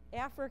in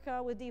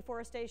Africa with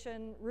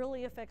deforestation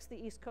really affects the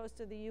east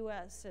coast of the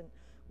US. And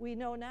we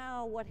know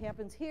now what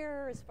happens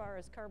here as far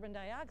as carbon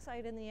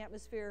dioxide in the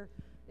atmosphere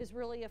is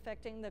really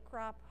affecting the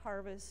crop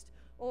harvest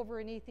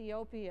over in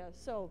Ethiopia.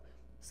 So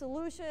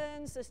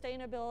solutions,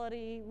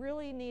 sustainability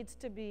really needs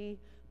to be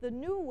the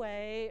new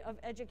way of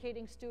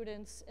educating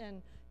students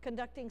and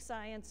conducting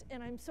science.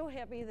 And I'm so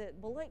happy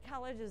that Beloit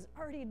College is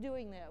already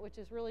doing that, which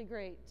is really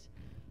great.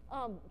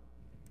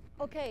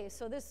 Okay,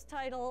 so this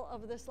title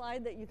of the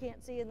slide that you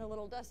can't see in the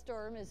little dust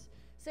storm is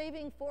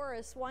Saving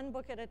Forests One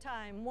Book at a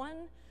Time.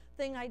 One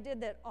thing I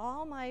did that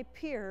all my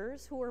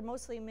peers, who were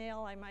mostly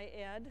male, I might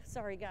add,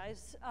 sorry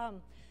guys,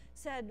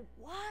 said,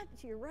 what,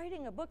 you're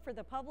writing a book for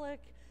the public?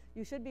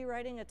 You should be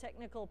writing a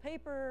technical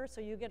paper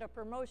so you get a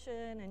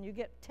promotion and you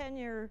get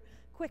tenure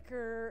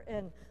quicker.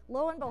 And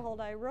lo and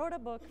behold, I wrote a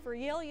book for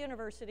Yale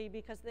University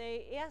because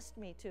they asked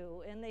me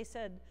to, and they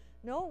said,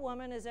 no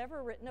woman has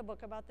ever written a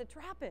book about the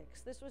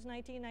tropics. This was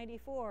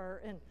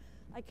 1994, and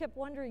I kept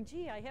wondering,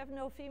 gee, I have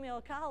no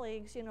female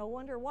colleagues, you know,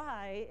 wonder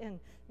why, and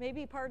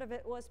maybe part of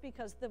it was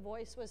because the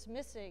voice was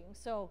missing.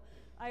 So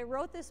I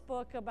wrote this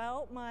book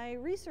about my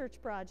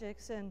research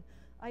projects, and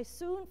I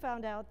soon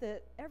found out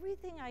that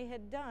everything I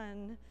had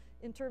done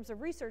in terms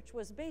of research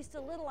was based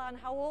a little on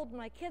how old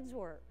my kids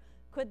were.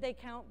 Could they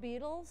count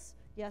beetles?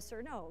 Yes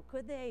or no?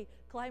 Could they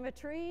climb a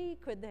tree?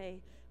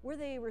 Were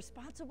they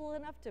responsible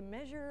enough to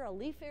measure a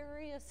leaf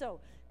area? So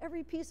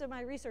every piece of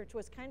my research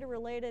was kind of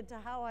related to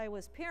how I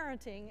was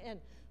parenting, and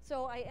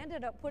so I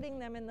ended up putting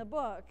them in the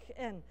book.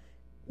 And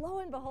lo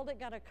and behold, it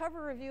got a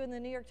cover review in the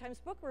New York Times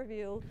Book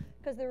Review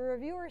because the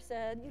reviewer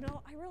said, you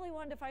know, I really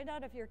wanted to find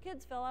out if your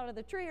kids fell out of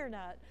the tree or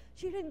not.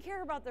 She didn't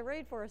care about the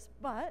rainforest,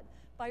 but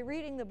by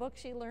reading the book,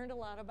 she learned a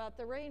lot about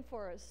the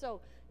rainforest.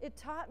 So it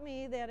taught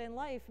me that in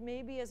life,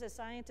 maybe as a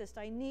scientist,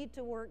 I need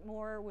to work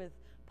more with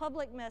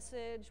public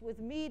message, with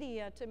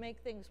media to make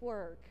things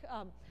work.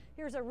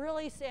 Here's a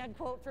really sad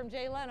quote from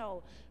Jay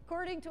Leno.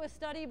 According to a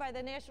study by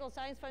the National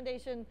Science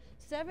Foundation,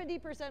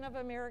 70% of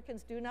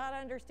Americans do not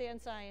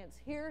understand science.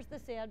 Here's the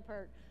sad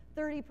part.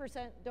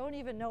 30% don't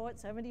even know what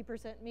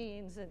 70%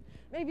 means. And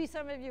maybe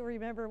some of you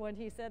remember when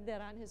he said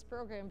that on his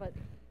program. But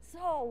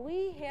so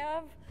we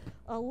have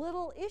a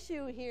little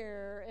issue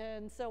here.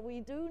 And so we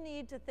do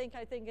need to think,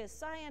 I think, as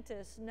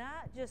scientists,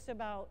 not just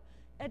about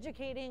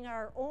educating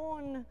our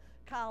own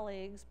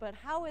colleagues, but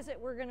how is it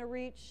we're going to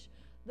reach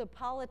the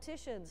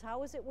politicians?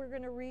 How is it we're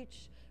going to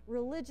reach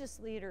religious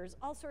leaders,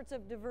 all sorts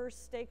of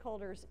diverse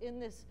stakeholders in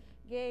this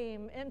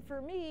game? And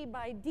for me,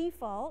 by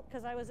default,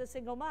 because I was a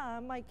single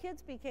mom, my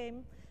kids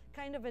became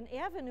kind of an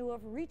avenue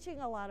of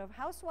reaching a lot of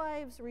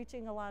housewives,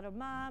 reaching a lot of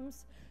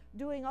moms,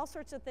 doing all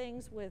sorts of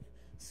things with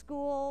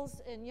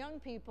schools and young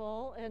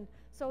people. And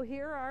so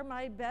here are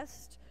my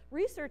best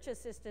research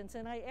assistants,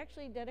 and I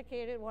actually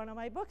dedicated one of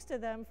my books to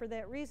them for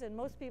that reason.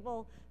 Most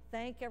people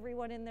thank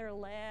everyone in their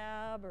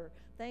lab or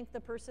thank the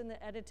person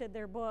that edited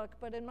their book,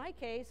 but in my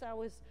case, I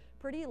was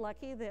pretty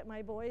lucky that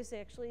my boys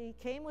actually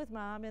came with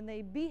mom, and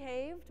they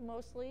behaved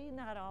mostly,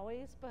 not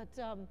always, but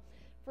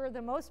for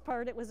the most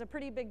part, it was a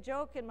pretty big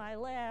joke in my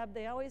lab.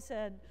 They always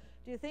said,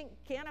 do you think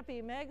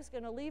Canopy Meg's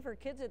going to leave her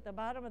kids at the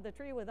bottom of the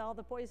tree with all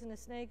the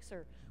poisonous snakes,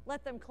 or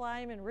let them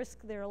climb and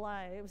risk their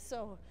lives?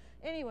 So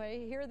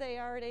anyway, here they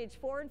are at age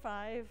 4 and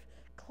 5,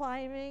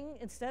 climbing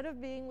instead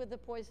of being with the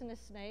poisonous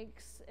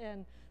snakes.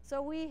 And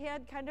so we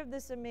had kind of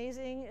this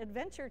amazing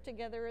adventure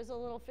together as a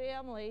little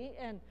family,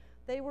 and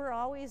they were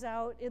always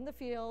out in the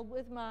field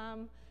with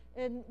mom,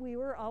 and we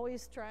were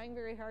always trying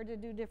very hard to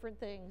do different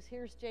things.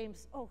 Here's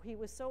James. Oh, he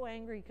was so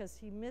angry because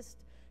he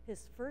missed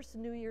his first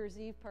New Year's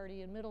Eve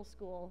party in middle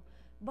school,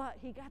 but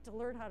he got to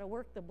learn how to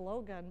work the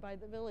blowgun by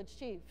the village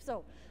chief.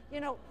 So, you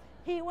know,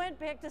 he went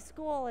back to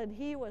school, and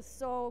he was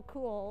so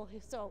cool.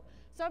 So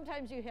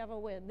sometimes you have a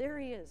win. There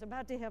he is,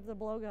 about to have the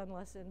blowgun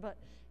lesson. But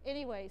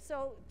anyway,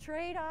 so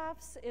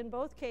trade-offs in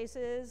both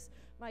cases.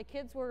 My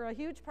kids were a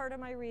huge part of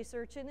my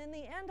research, and in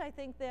the end, I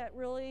think that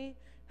really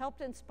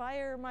helped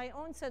inspire my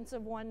own sense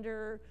of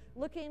wonder,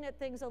 looking at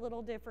things a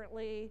little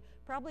differently,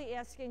 probably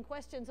asking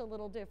questions a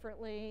little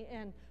differently.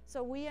 And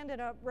so we ended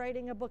up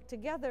writing a book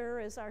together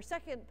as our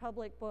second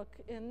public book,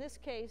 in this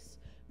case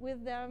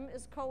with them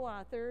as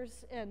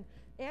co-authors. And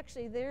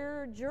actually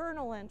their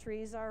journal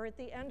entries are at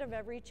the end of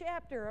every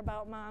chapter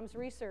about mom's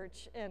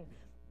research. And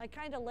I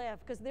kind of laugh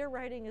because their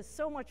writing is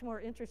so much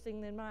more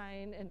interesting than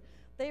mine. And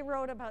they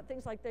wrote about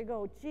things like, they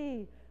go,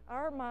 gee,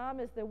 our mom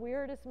is the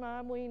weirdest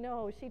mom we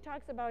know. She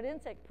talks about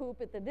insect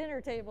poop at the dinner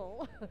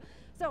table.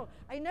 So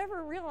I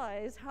never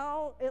realized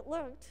how it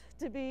looked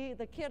to be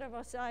the kid of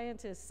a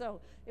scientist. So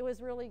it was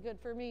really good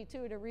for me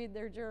too to read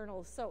their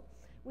journals. So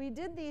we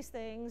did these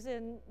things,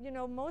 and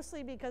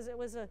mostly because it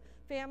was a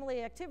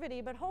family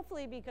activity, but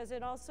hopefully because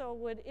it also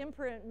would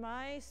imprint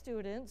my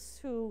students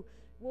who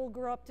will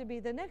grow up to be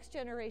the next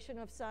generation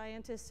of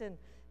scientists, and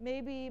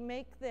maybe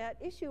make that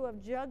issue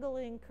of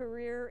juggling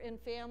career and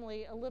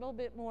family a little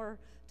bit more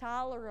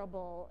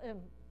tolerable. And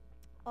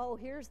oh,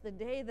 here's the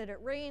day that it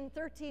rained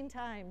 13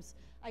 times.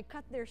 I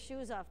cut their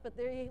shoes off, but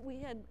we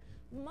had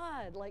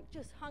mud, like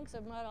just hunks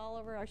of mud all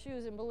over our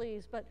shoes in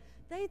Belize, but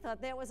they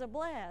thought that was a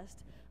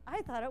blast.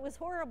 I thought it was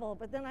horrible,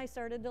 but then I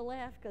started to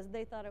laugh because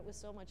they thought it was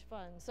so much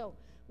fun. So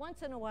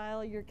once in a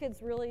while, your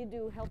kids really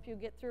do help you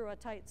get through a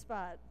tight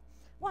spot.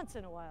 Once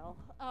in a while.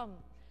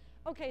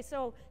 Okay,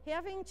 so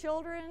having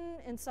children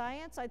in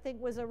science, I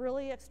think, was a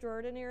really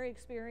extraordinary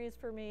experience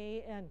for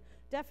me, and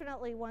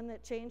definitely one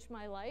that changed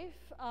my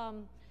life.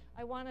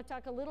 I want to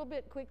talk a little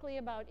bit quickly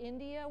about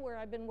India, where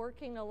I've been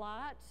working a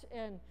lot,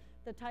 and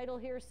the title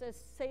here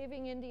says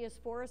Saving India's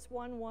Forests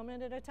One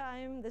Woman at a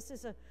Time. This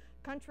is a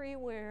country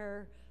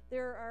where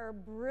there are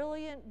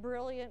brilliant,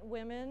 brilliant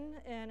women,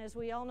 and as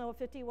we all know,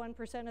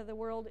 51% of the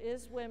world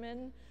is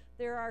women.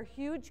 There are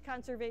huge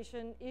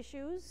conservation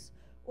issues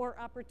or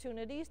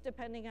opportunities,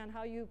 depending on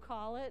how you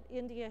call it.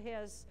 India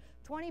has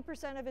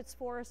 20% of its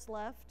forests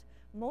left,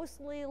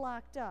 mostly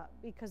locked up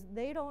because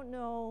they don't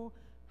know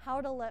how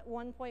to let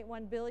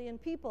 1.1 billion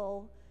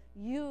people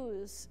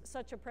use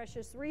such a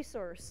precious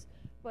resource.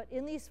 But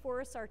in these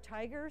forests are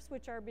tigers,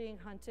 which are being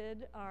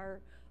hunted, are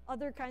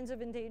other kinds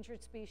of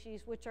endangered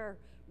species, which are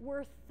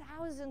worth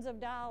thousands of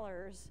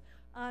dollars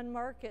on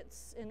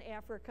markets in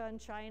Africa and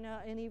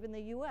China and even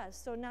the US.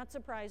 So not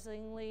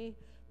surprisingly,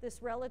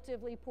 this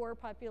relatively poor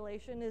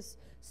population is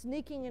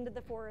sneaking into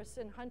the forests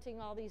and hunting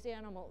all these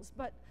animals.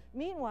 But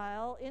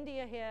meanwhile,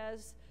 India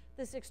has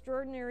this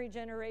extraordinary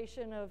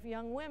generation of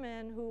young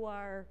women who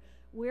are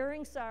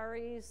wearing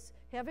saris,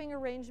 having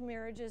arranged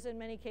marriages in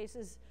many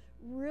cases,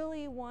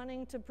 really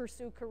wanting to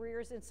pursue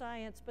careers in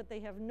science, but they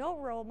have no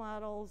role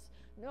models,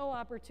 no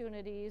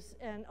opportunities,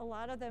 and a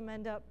lot of them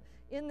end up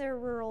in their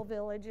rural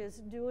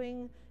villages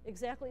doing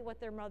exactly what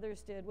their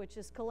mothers did, which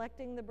is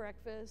collecting the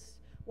breakfast,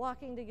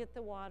 walking to get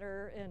the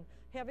water, and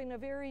having a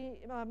very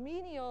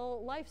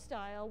menial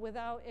lifestyle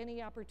without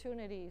any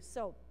opportunities.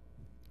 So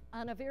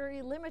on a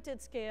very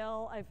limited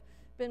scale, I've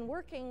been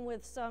working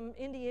with some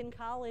Indian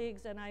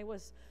colleagues, and I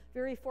was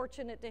very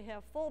fortunate to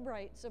have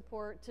Fulbright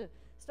support to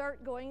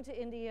start going to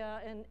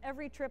India, and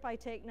every trip I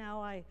take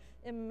now, I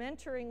am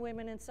mentoring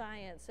women in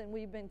science, and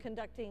we've been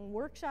conducting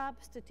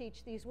workshops to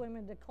teach these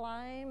women to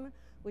climb,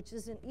 which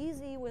isn't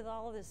easy with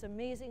all of this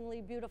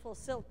amazingly beautiful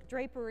silk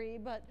drapery,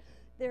 but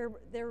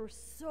they're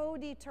so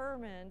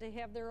determined to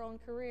have their own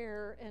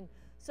career, and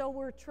so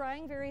we're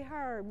trying very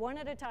hard, one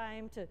at a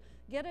time, to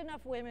get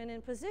enough women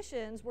in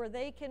positions where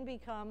they can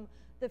become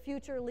the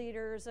future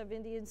leaders of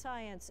Indian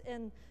science.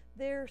 And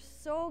they're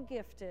so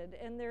gifted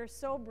and they're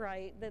so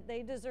bright that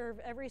they deserve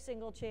every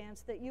single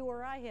chance that you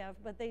or I have,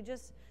 but they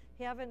just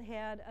haven't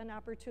had an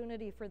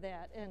opportunity for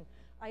that. And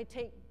I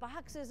take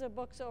boxes of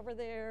books over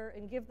there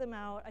and give them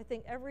out. I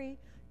think every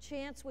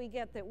chance we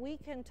get that we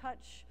can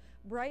touch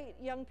bright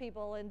young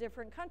people in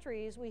different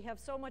countries, we have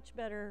so much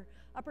better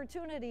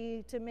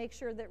opportunity to make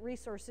sure that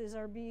resources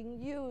are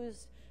being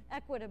used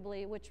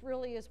equitably, which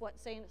really is what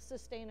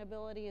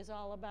sustainability is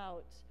all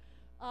about.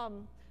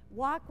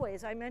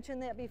 Walkways, I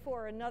mentioned that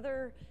before.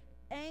 Another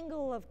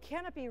angle of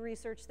Canopy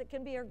research that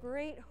can be a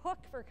great hook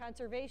for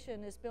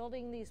conservation is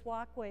building these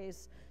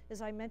walkways,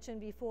 as I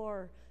mentioned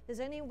before. Has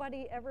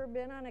anybody ever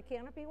been on a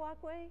Canopy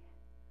walkway?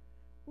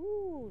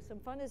 Ooh, some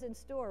fun is in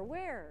store.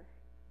 Where?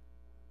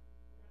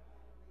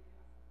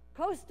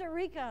 Costa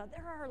Rica.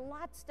 There are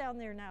lots down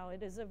there now.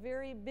 It is a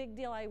very big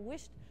deal. I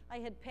wished I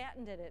had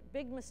patented it.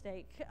 Big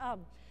mistake.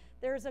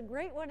 There's a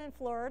great one in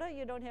Florida.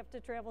 You don't have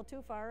to travel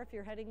too far if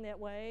you're heading that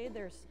way.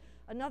 There's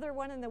another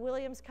one in the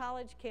Williams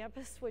College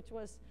campus, which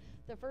was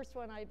the first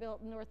one I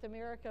built in North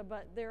America,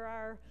 but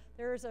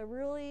there's a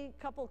really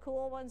couple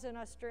cool ones in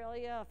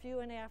Australia, a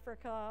few in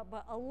Africa,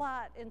 but a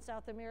lot in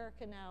South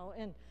America now.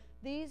 And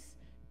these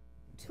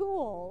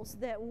tools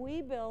that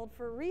we build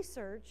for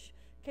research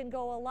can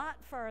go a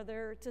lot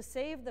farther to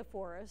save the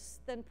forests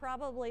than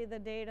probably the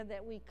data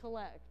that we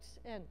collect.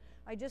 And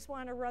I just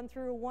want to run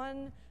through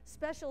one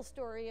special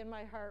story in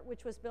my heart,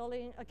 which was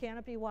building a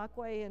canopy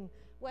walkway in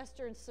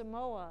Western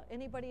Samoa.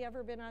 Anybody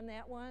ever been on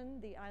that one,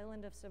 the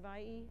island of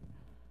Savaii?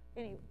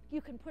 Anyway,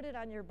 you can put it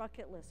on your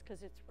bucket list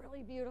because it's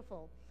really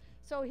beautiful.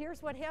 So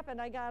here's what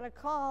happened. I got a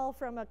call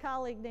from a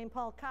colleague named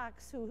Paul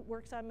Cox who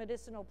works on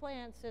medicinal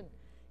plants, and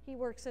he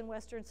works in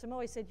Western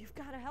Samoa. He said, you've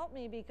got to help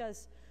me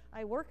because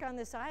I work on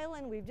this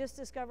island. We've just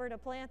discovered a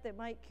plant that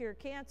might cure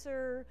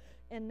cancer,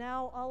 and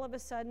now all of a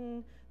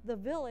sudden the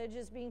village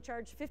is being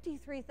charged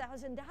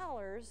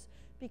 $53,000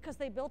 because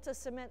they built a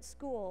cement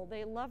school.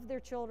 They love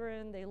their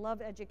children, they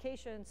love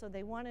education, so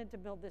they wanted to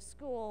build this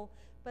school,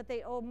 but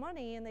they owe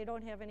money and they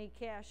don't have any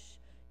cash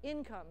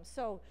income.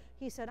 So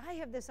he said, I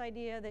have this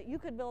idea that you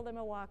could build them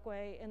a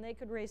walkway and they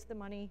could raise the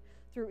money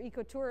through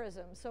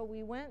ecotourism. So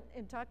we went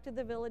and talked to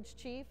the village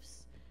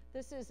chiefs.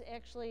 This is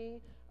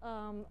actually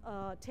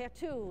a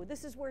tattoo.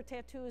 This is where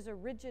tattoos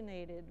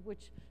originated,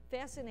 which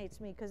fascinates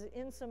me, because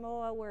in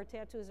Samoa, where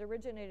tattoos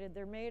originated,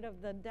 they're made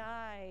of the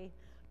dye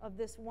of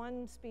this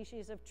one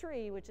species of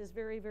tree, which is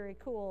very, very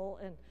cool.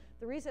 And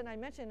the reason I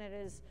mention it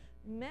is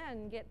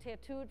men get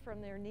tattooed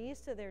from their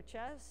knees to their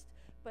chest,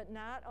 but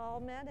not all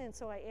men. And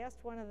so I asked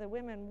one of the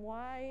women,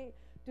 why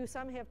do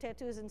some have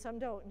tattoos and some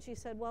don't? And she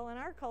said, well, in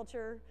our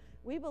culture,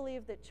 we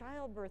believe that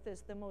childbirth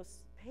is the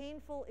most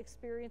painful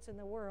experience in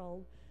the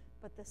world,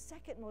 but the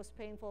second most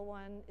painful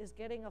one is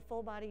getting a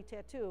full body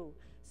tattoo.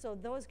 So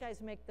those guys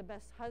make the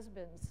best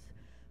husbands.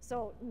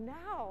 So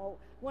now,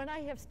 when I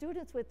have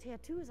students with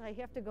tattoos, I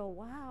have to go,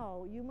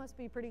 wow, you must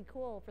be pretty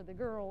cool for the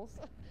girls.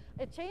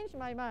 It changed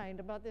my mind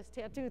about this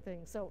tattoo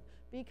thing, so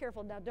be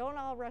careful. Now, don't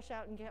all rush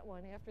out and get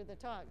one after the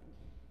talk.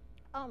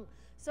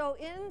 So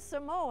in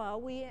Samoa,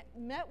 we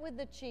met with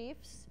the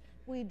chiefs.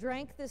 We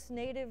drank this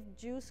native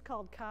juice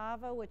called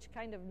kava, which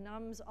kind of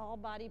numbs all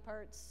body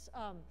parts.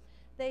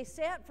 They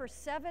sat for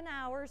 7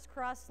 hours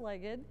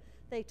cross-legged.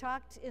 They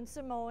talked in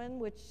Samoan,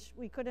 which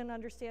we couldn't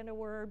understand a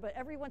word, but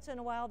every once in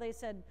a while they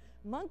said,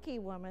 monkey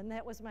woman,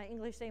 that was my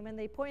English name, and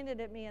they pointed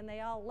at me and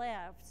they all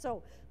laughed.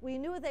 So we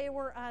knew they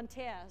were on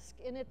task.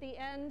 And at the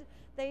end,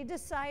 they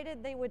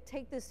decided they would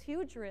take this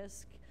huge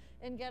risk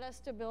and get us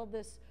to build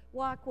this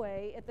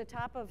walkway at the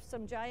top of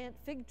some giant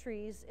fig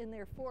trees in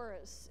their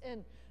forests.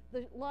 And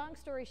the long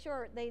story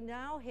short, they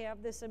now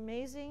have this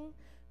amazing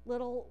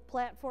little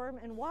platform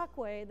and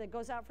walkway that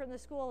goes out from the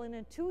school, and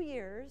in 2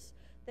 years,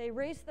 they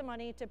raised the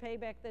money to pay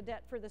back the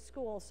debt for the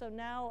school. So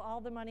now all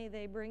the money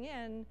they bring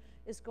in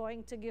is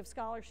going to give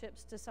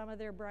scholarships to some of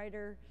their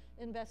brighter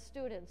and best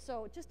students.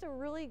 So just a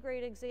really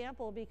great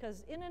example,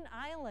 because in an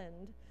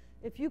island,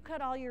 if you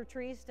cut all your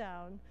trees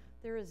down,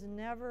 there is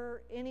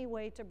never any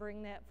way to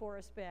bring that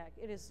forest back.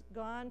 It is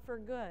gone for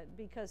good,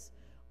 because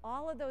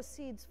all of those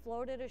seeds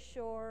floated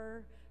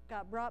ashore,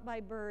 got brought by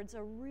birds.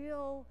 A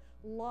real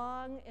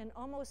long and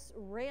almost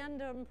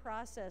random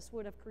process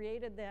would have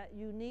created that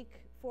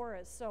unique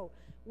forest. So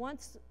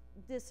once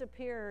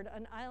disappeared,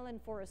 an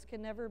island forest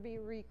can never be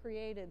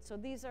recreated. So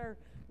these are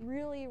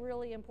really,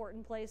 really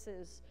important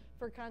places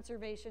for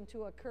conservation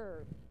to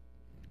occur.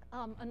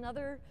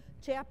 Another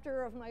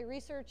chapter of my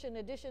research, in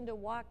addition to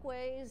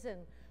walkways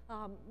and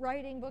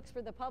writing books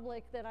for the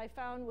public, that I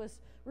found was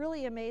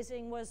really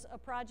amazing, was a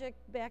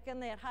project back in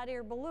that hot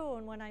air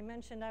balloon when I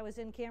mentioned I was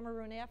in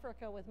Cameroon,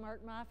 Africa with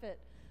Mark Moffett.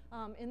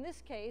 In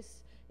this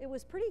case, it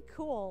was pretty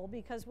cool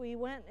because we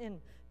went and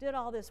did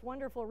all this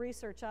wonderful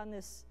research on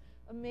this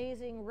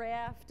amazing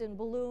raft and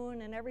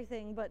balloon and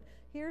everything, but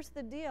here's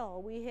the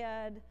deal. We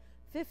had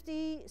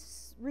 50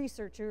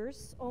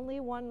 researchers, only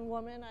one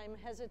woman, I'm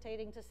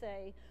hesitating to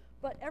say,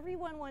 but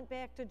everyone went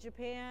back to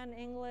Japan,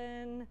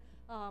 England,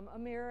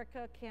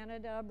 America,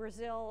 Canada,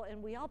 Brazil,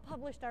 and we all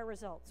published our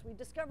results. We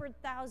discovered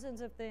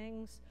thousands of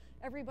things.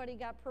 Everybody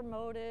got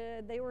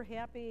promoted. They were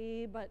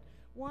happy, but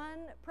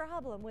one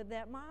problem with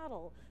that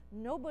model,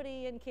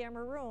 nobody in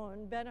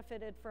Cameroon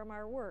benefited from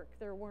our work.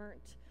 There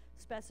weren't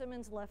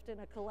specimens left in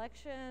a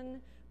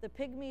collection. The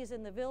pygmies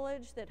in the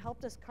village that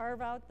helped us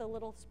carve out the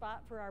little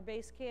spot for our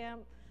base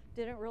camp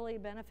didn't really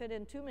benefit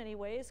in too many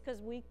ways,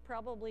 because we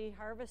probably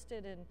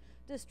harvested and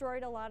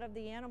destroyed a lot of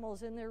the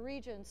animals in their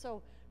region.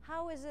 So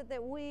how is it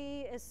that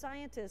we as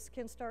scientists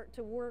can start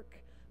to work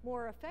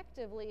more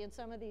effectively in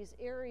some of these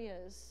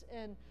areas?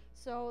 And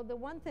so the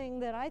one thing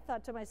that I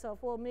thought to myself,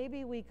 well,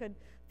 maybe we could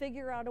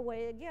figure out a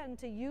way again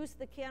to use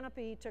the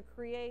canopy to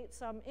create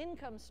some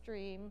income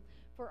stream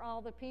for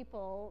all the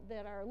people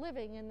that are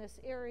living in this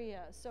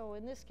area. So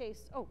in this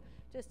case, oh,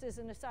 just as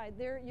an aside,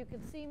 there you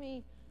can see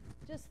me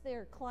just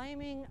there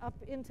climbing up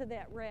into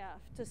that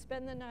raft to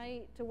spend the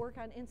night, to work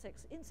on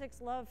insects.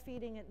 Insects love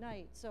feeding at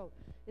night, so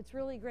it's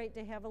really great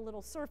to have a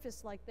little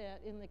surface like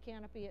that in the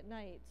canopy at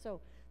night. So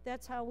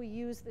that's how we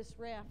use this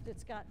raft.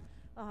 It's got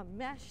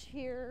mesh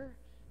here,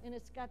 and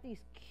it's got these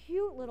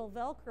cute little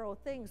Velcro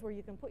things where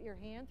you can put your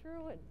hand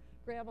through and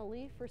grab a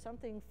leaf or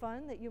something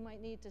fun that you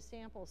might need to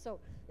sample. So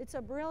it's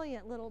a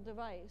brilliant little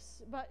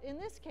device. But in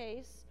this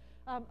case,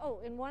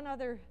 oh, and one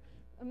other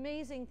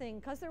amazing thing,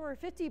 because there were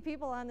 50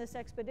 people on this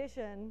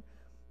expedition,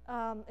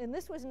 and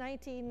this was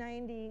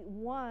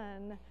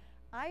 1991,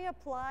 I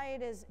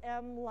applied as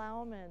M.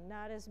 Lowman,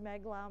 not as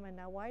Meg Lowman.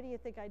 Now, why do you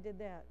think I did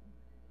that?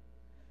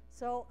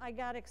 So I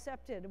got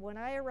accepted. When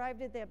I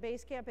arrived at that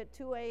base camp at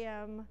 2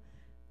 a.m.,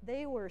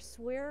 they were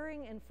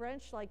swearing in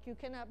French like you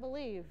cannot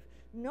believe.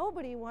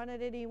 Nobody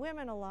wanted any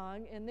women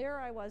along, and there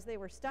I was. They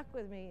were stuck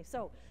with me.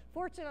 So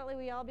fortunately,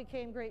 we all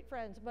became great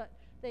friends, but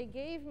they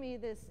gave me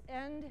this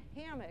end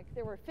hammock.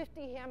 There were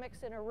 50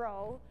 hammocks in a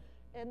row,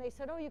 and they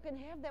said, oh, you can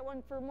have that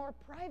one for more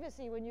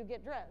privacy when you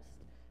get dressed,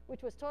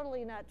 which was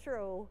totally not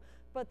true.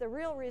 But the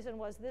real reason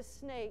was this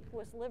snake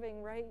was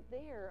living right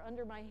there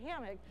under my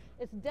hammock.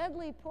 It's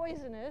deadly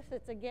poisonous.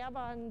 It's a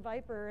Gabon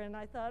viper, and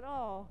I thought,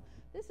 oh,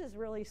 this is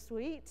really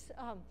sweet.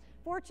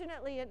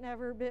 Fortunately, it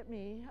never bit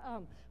me.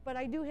 But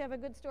I do have a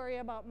good story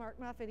about Mark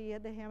Moffett. He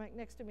had the hammock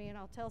next to me, and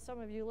I'll tell some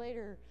of you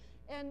later.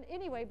 And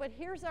anyway, but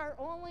here's our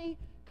only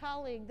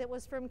colleague that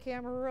was from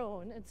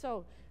Cameroon. And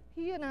so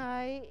he and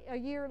I, a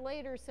year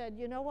later, said,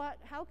 you know what,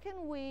 how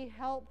can we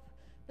help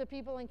the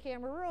people in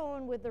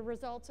Cameroon with the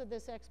results of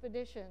this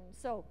expedition?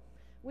 So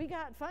we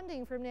got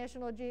funding from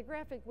National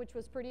Geographic, which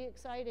was pretty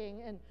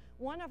exciting. And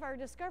one of our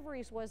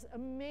discoveries was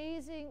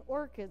amazing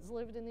orchids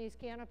lived in these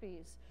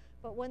canopies.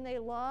 But when they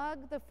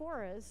log the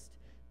forest,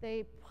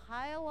 they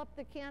pile up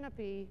the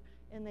canopy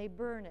and they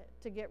burn it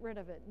to get rid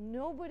of it.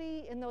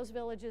 Nobody in those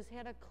villages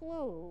had a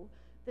clue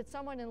that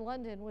someone in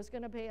London was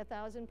going to pay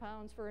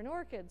 £1,000 for an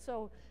orchid.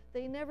 So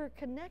they never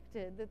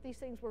connected that these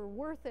things were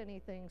worth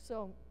anything.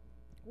 So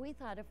we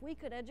thought if we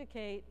could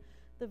educate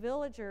the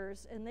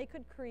villagers and they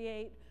could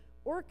create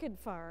orchid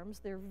farms,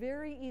 they're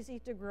very easy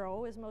to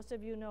grow. As most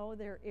of you know,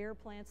 they're air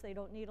plants. They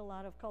don't need a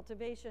lot of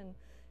cultivation.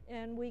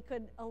 And we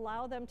could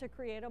allow them to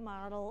create a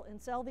model and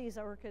sell these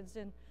orchids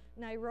in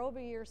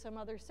Nairobi or some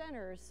other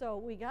centers. So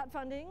we got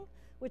funding,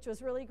 which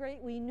was really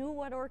great. We knew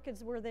what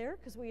orchids were there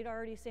because we had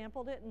already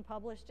sampled it and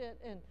published it.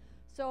 And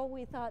so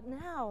we thought,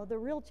 now the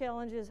real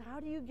challenge is how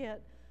do you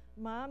get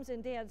moms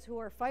and dads who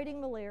are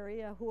fighting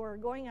malaria, who are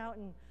going out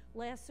and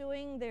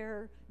lassoing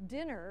their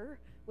dinner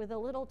with a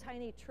little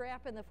tiny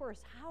trap in the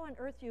forest, how on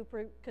earth do you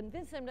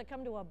convince them to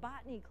come to a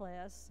botany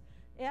class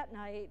at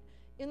night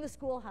in the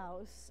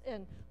schoolhouse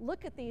and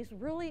look at these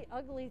really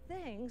ugly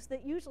things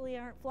that usually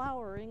aren't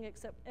flowering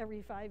except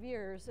every 5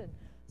 years? And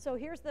so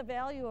here's the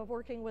value of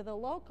working with a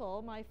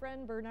local. My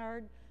friend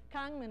Bernard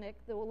Kongmanik,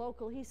 the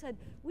local, he said,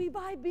 we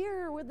buy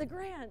beer with the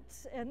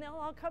grants and they'll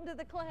all come to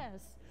the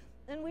class.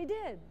 And we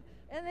did.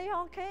 And they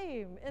all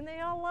came and they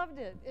all loved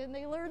it and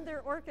they learned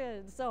their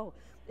orchids. So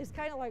it's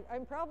kind of like,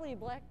 I'm probably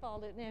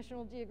blackballed at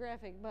National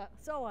Geographic, but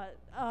so what?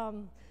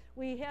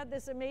 We had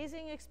this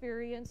amazing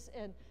experience,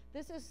 and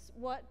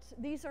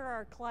these are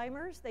our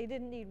climbers. They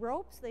didn't need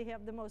ropes. They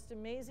have the most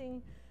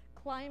amazing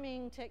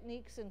climbing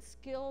techniques and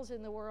skills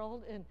in the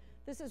world, and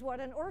this is what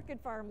an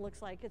orchid farm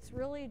looks like. It's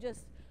really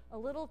just a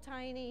little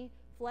tiny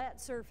flat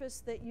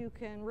surface that you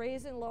can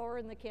raise and lower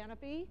in the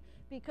canopy,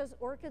 because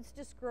orchids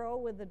just grow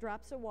with the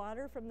drops of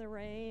water from the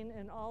rain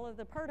and all of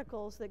the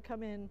particles that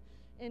come in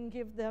and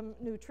give them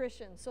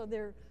nutrition. So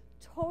they're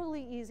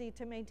totally easy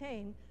to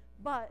maintain,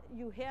 but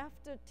you have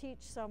to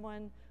teach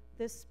someone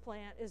this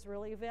plant is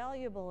really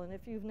valuable. And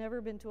if you've never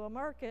been to a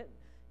market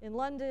in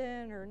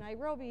London or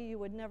Nairobi, you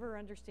would never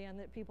understand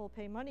that people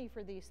pay money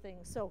for these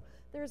things. So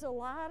there's a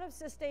lot of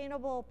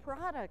sustainable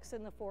products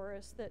in the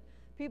forest that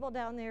people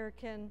down there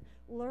can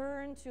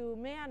learn to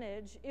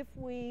manage if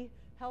we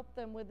help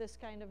them with this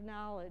kind of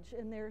knowledge.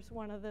 And there's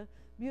one of the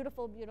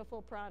beautiful,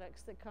 beautiful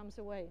products that comes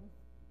away.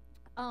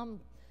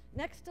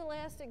 Next to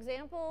last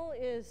example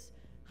is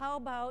how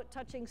about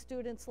touching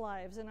students'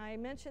 lives? And I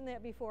mentioned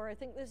that before. I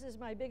think this is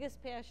my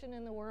biggest passion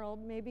in the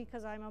world, maybe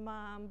because I'm a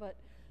mom, but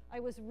I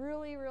was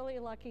really, really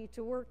lucky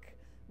to work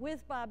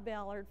with Bob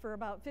Ballard for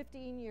about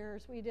 15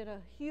 years. We did a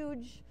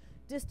huge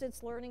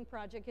distance learning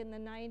project in the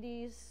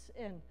 90s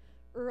and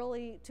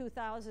early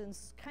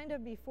 2000s, kind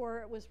of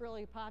before it was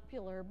really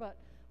popular. But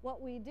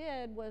what we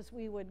did was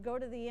we would go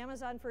to the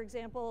Amazon, for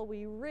example.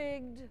 We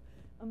rigged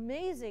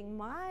amazing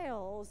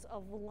miles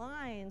of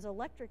lines,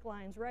 electric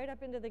lines, right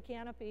up into the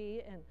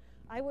canopy, and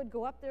I would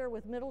go up there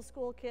with middle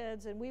school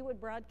kids and we would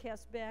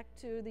broadcast back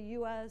to the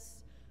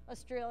US,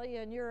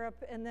 Australia, and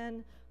Europe. And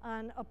then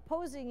on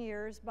opposing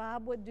years,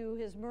 Bob would do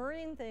his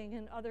marine thing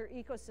and other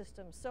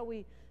ecosystems. So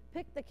we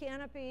picked the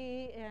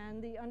canopy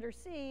and the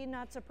undersea,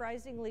 not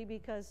surprisingly,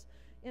 because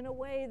in a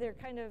way they're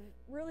kind of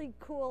really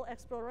cool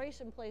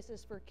exploration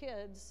places for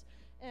kids.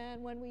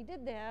 And when we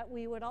did that,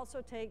 we would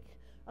also take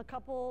a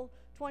couple,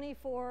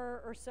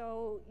 24 or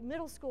so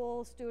middle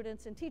school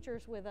students and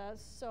teachers with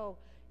us. So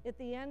at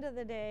the end of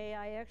the day,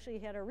 I actually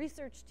had a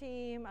research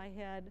team. I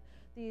had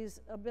these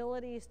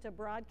abilities to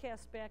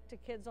broadcast back to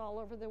kids all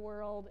over the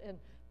world. And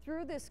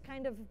through this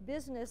kind of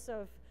business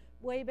of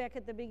way back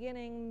at the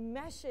beginning,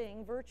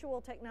 meshing virtual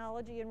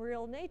technology and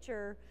real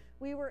nature,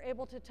 we were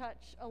able to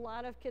touch a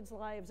lot of kids'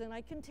 lives. And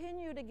I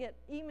continue to get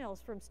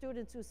emails from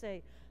students who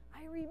say,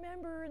 I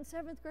remember in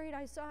 7th grade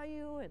I saw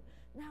you, and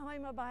now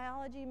I'm a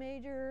biology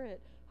major at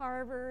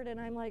Harvard. And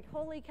I'm like,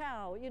 holy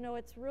cow, you know,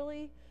 it's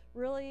really,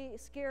 really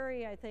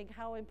scary, I think,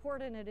 how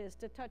important it is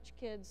to touch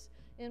kids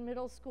in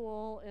middle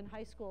school and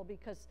high school,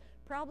 because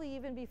probably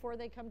even before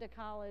they come to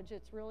college,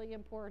 it's really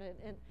important.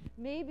 And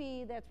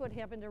maybe that's what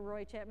happened to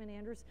Roy Chapman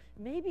Andrews.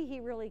 Maybe he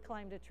really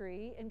climbed a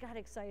tree and got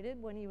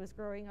excited when he was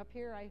growing up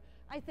here.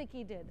 I think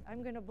he did.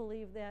 I'm going to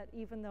believe that,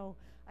 even though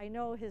I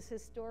know his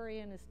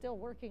historian is still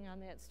working on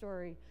that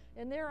story.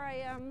 And there I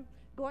am,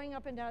 going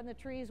up and down the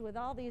trees with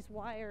all these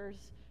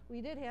wires We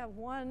did have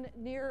one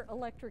near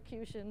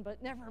electrocution,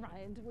 but never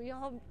mind. We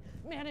all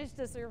managed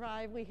to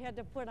survive. We had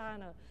to put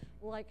on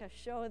like a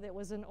show that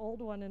was an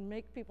old one and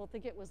make people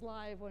think it was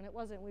live when it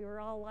wasn't. We were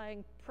all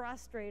lying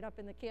prostrate up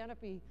in the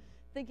canopy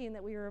thinking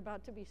that we were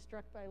about to be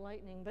struck by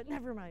lightning, but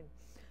never mind.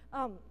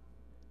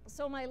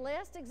 So my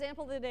last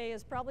example today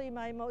is probably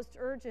my most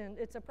urgent.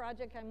 It's a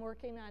project I'm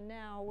working on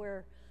now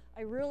where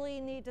I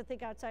really need to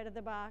think outside of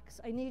the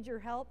box. I need your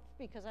help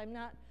because I'm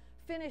not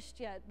finished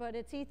yet, but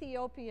it's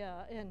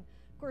Ethiopia. And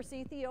of course,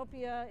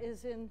 Ethiopia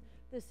is in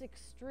this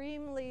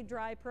extremely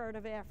dry part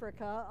of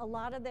Africa. A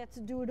lot of that's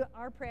due to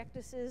our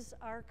practices,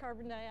 our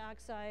carbon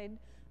dioxide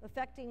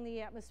affecting the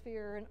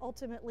atmosphere, and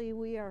ultimately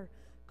we are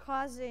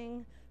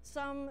causing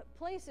some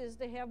places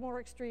to have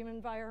more extreme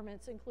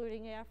environments,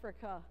 including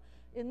Africa.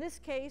 In this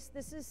case,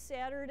 this is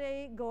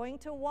Saturday going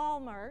to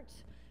Walmart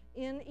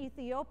in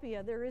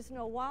Ethiopia. There is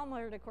no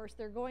Walmart, of course,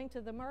 they're going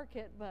to the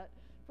market, but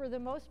for the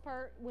most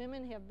part,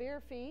 women have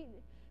bare feet.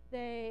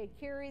 They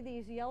carry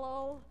these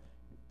yellow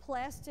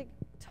plastic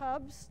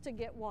tubs to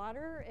get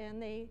water,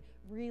 and they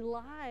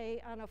rely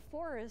on a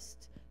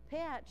forest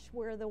patch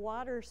where the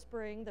water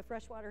spring, the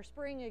freshwater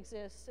spring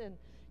exists. And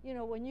you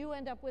know, when you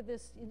end up with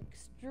this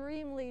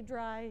extremely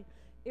dry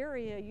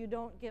area, you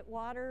don't get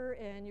water,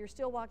 and you're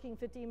still walking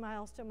 50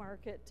 miles to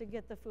market to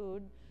get the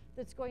food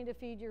that's going to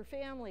feed your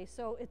family.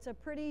 So it's a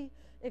pretty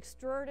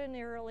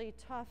extraordinarily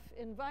tough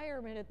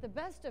environment at the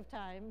best of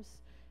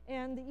times.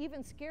 And the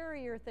even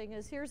scarier thing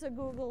is, here's a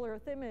Google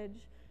Earth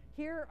image.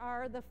 Here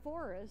are the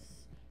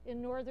forests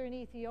in northern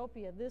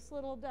Ethiopia. This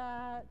little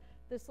dot,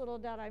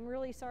 I'm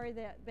really sorry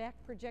that back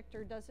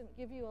projector doesn't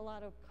give you a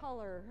lot of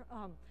color,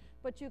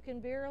 but you can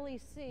barely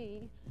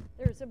see.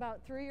 There's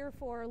about 3 or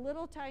 4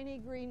 little tiny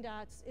green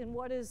dots in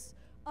what is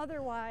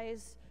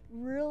otherwise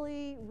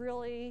really,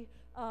 really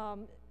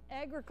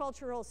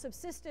agricultural,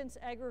 subsistence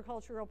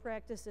agricultural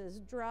practices,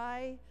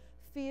 dry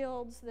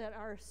fields that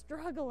are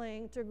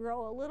struggling to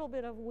grow a little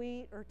bit of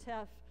wheat or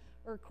teff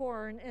or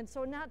corn. And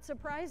so not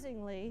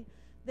surprisingly,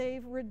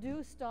 they've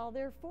reduced all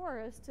their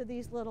forests to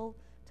these little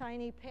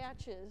tiny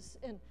patches.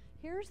 And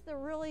here's the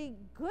really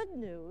good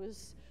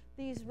news.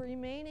 These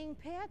remaining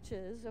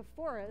patches of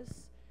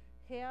forests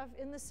have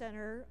in the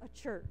center a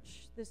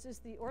church. This is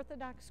the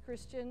Orthodox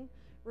Christian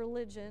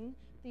religion.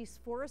 These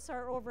forests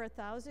are over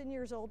 1,000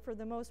 years old for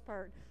the most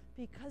part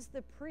because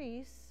the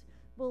priests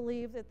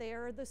believe that they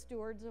are the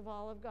stewards of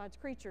all of God's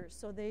creatures.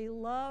 So they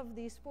love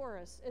these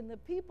forests, and the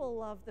people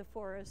love the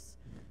forests,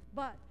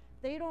 but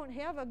they don't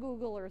have a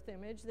Google Earth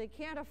image. They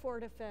can't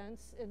afford a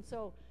fence, and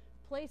so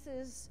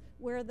places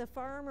where the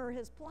farmer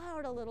has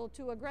plowed a little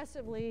too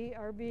aggressively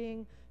are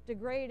being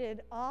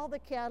degraded. All the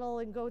cattle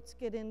and goats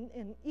get in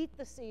and eat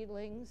the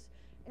seedlings,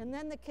 and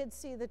then the kids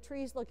see the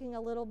trees looking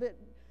a little bit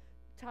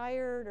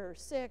tired or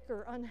sick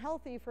or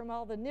unhealthy from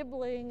all the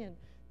nibbling, and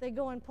they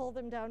go and pull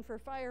them down for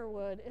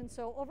firewood. And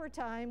so over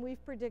time,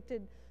 we've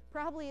predicted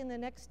probably in the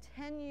next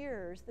 10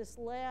 years, this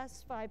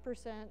last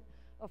 5%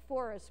 of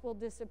forests will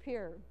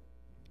disappear.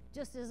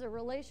 Just as a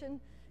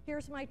relation,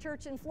 here's my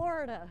church in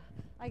Florida.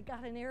 I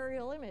got an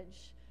aerial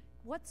image.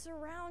 What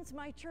surrounds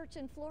my church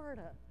in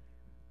Florida?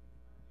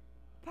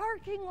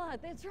 Parking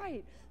lot, that's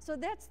right. So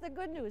that's the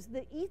good news.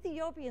 The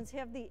Ethiopians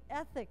have the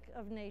ethic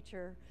of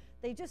nature.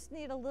 They just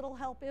need a little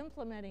help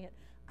implementing it.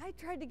 I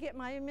tried to get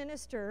my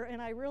minister,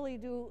 and I really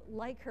do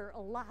like her a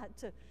lot,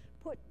 to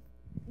put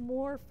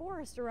more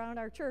forest around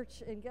our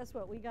church, and guess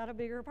what? We got a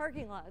bigger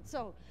parking lot.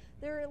 So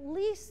there, at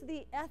least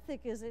the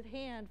ethic is at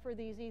hand for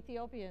these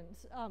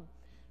Ethiopians.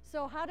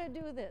 So how to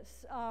do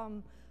this?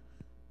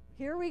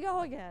 Here we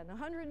go again,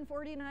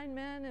 149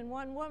 men and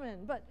 1 woman.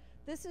 But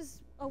this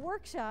is a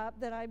workshop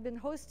that I've been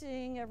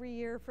hosting every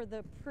year for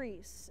the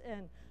priests,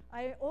 and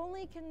I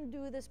only can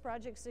do this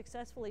project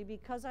successfully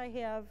because I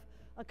have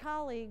a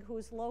colleague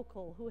who's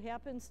local, who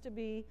happens to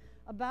be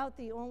about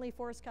the only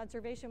forest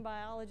conservation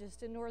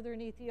biologist in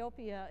northern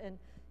Ethiopia, and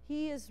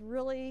he is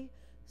really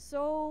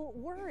so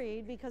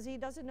worried because he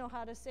doesn't know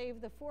how to save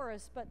the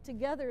forest, but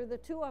together the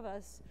two of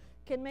us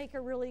can make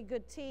a really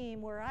good team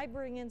where I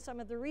bring in some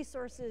of the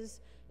resources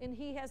and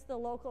he has the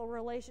local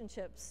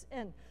relationships.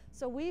 And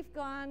so we've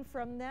gone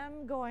from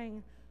them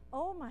going,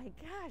 oh my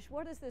gosh,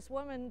 what is this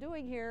woman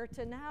doing here,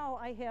 to now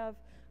I have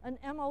an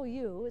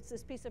MOU. It's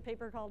this piece of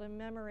paper called a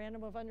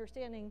Memorandum of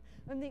Understanding.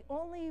 I'm the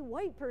only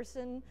white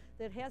person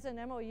that has an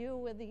MOU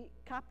with the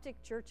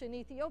Coptic Church in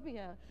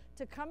Ethiopia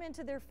to come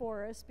into their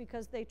forest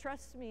because they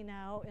trust me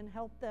now and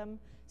help them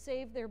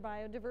save their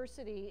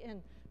biodiversity.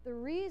 And the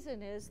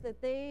reason is that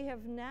they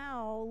have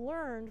now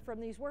learned from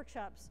these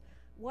workshops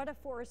what a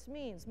forest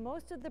means.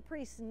 Most of the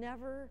priests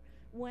never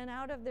went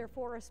out of their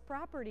forest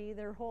property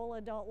their whole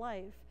adult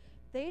life.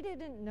 They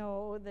didn't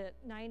know that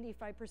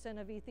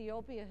 95% of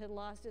Ethiopia had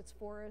lost its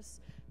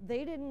forests.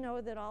 They didn't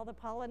know that all the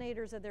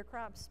pollinators of their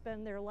crops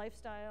spend their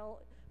lifestyle,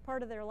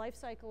 part of their life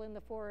cycle in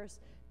the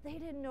forest. They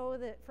didn't know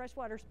that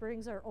freshwater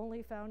springs are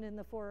only found in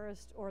the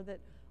forest, or that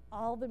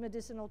all the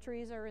medicinal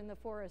trees are in the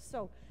forest.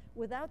 So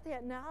without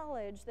that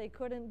knowledge, they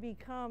couldn't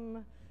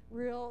become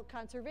real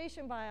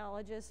conservation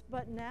biologists.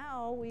 But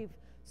now we've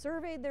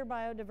surveyed their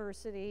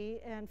biodiversity,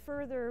 and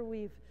further,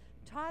 we've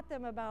taught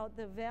them about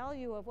the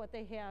value of what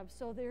they have,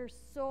 so they're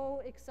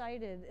so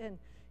excited. And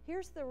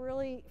here's the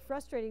really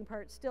frustrating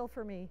part still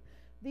for me.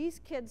 These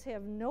kids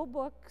have no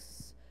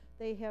books,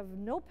 they have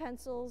no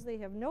pencils, they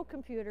have no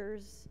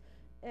computers,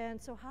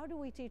 and so how do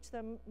we teach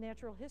them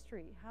natural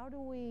history?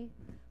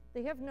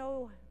 They have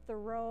no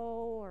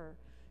Thoreau or,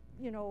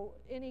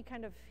 any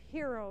kind of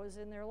heroes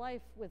in their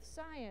life with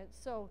science,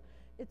 so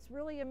it's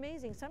really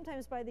amazing.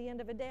 Sometimes by the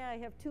end of a day, I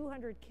have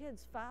 200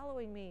 kids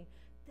following me.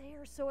 They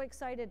are so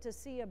excited to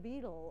see a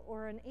beetle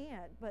or an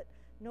ant, but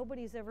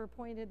nobody's ever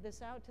pointed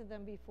this out to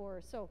them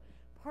before. So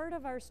part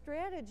of our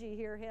strategy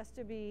here has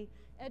to be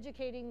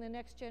educating the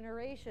next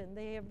generation.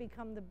 They have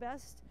become the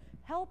best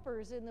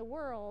helpers in the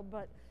world,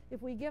 but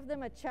if we give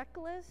them a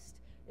checklist,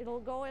 it'll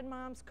go in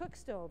mom's cook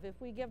stove. If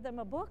we give them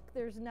a book,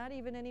 there's not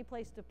even any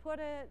place to put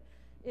it.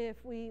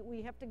 If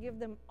we have to give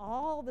them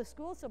all the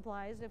school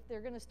supplies if they're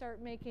going to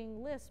start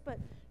making lists, but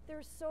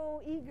they're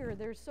so eager,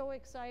 they're so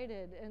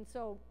excited. And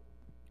so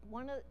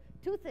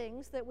two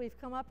things that we've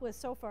come up with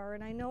so far,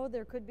 and I know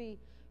there could be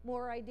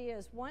more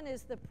ideas. One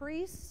is the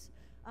priests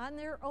on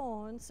their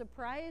own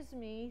surprised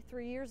me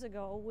 3 years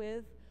ago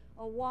with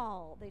a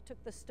wall. They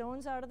took the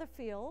stones out of the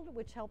field,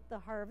 which helped the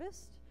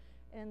harvest,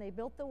 and they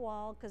built the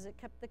wall because it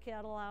kept the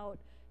cattle out,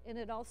 and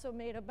it also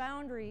made a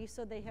boundary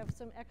so they have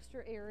some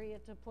extra area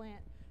to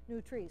plant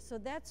new trees. So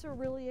that's a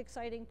really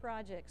exciting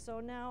project. So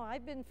now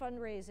I've been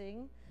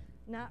fundraising,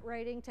 not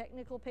writing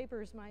technical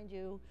papers, mind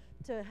you,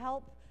 to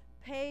help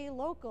pay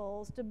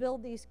locals to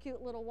build these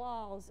cute little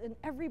walls, and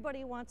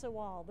everybody wants a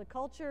wall. The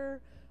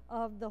culture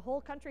of the whole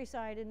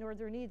countryside in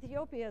northern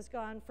Ethiopia has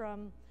gone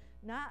from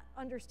not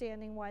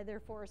understanding why their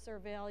forests are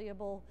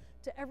valuable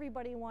to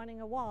everybody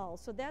wanting a wall.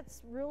 So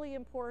that's really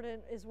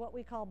important, is what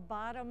we call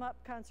bottom-up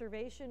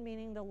conservation,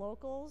 meaning the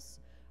locals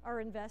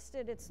are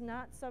invested. It's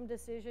not some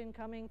decision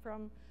coming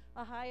from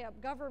a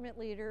high-up government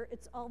leader.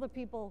 It's all the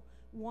people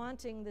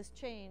wanting this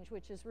change,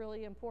 which is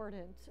really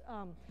important.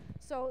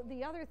 So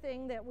the other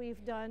thing that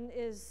we've done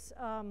is,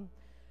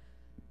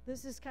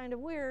 this is kind of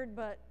weird,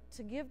 but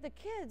to give the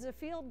kids a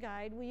field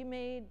guide, we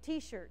made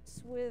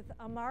t-shirts with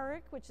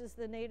Amharic, which is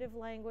the native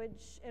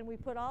language, and we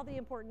put all the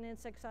important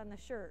insects on the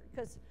shirt,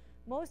 because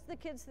most of the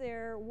kids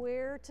there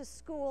wear to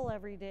school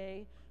every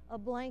day a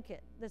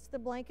blanket. That's the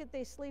blanket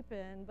they sleep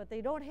in, but they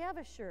don't have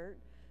a shirt.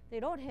 They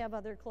don't have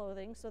other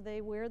clothing, so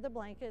they wear the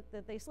blanket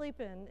that they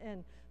sleep in.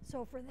 And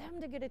so for them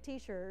to get a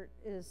t-shirt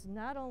is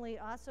not only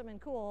awesome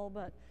and cool,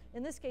 but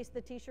in this case,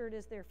 the t-shirt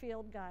is their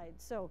field guide.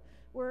 So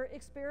we're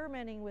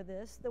experimenting with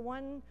this. The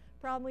one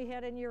problem we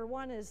had in year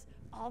one is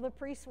all the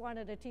priests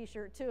wanted a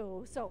t-shirt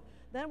too. So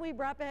then we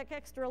brought back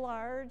extra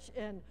large,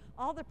 and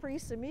all the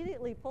priests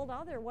immediately pulled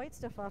all their white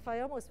stuff off. I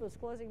almost was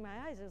closing my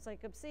eyes. It was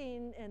like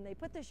obscene, and they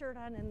put the shirt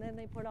on, and then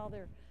they put all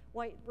their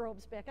white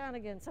robes back on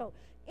again. So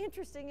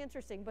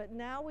interesting, but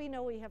now we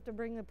know we have to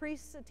bring the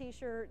priests a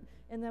t-shirt,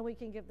 and then we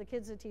can give the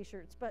kids the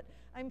t-shirts. But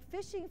I'm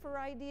fishing for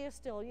ideas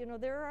still.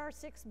 There are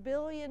 6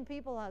 billion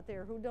people out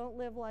there who don't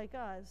live like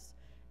us,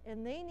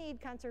 and they need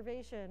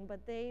conservation,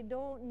 but they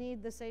don't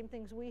need the same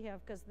things we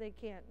have because they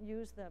can't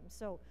use them.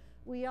 So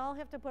we all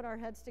have to put our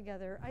heads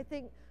together. I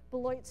think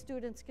Beloit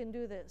students can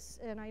do this,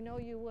 and I know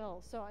you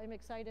will, so I'm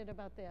excited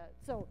about that.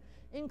 So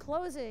in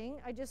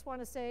closing, I just want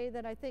to say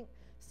that I think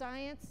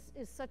science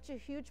is such a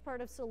huge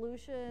part of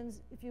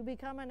solutions. If you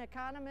become an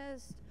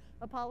economist,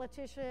 a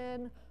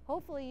politician,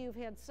 hopefully you've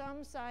had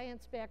some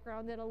science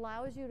background that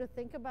allows you to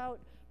think about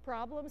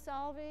problem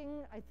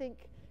solving. I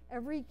think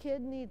every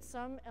kid needs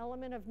some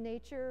element of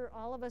nature.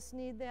 All of us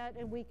need that,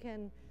 and we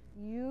can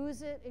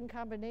use it in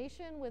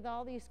combination with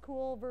all these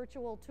cool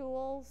virtual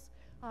tools.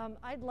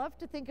 I'd love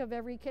to think of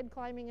every kid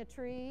climbing a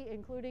tree,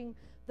 including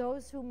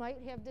those who might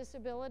have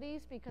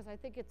disabilities, because I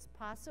think it's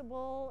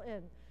possible,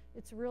 and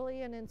it's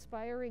really an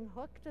inspiring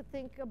hook to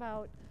think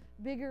about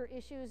bigger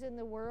issues in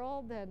the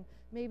world than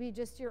maybe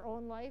just your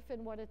own life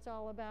and what it's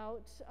all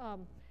about.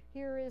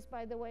 Here is,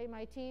 by the way,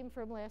 my team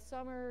from last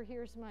summer.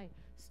 Here's my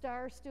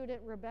star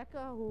student,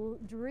 Rebecca, who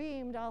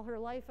dreamed all her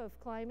life of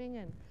climbing,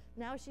 and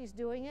now she's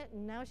doing it,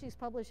 and now she's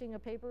publishing a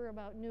paper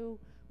about new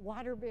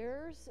water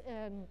bears,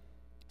 and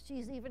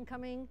she's even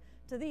coming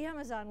to the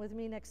Amazon with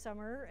me next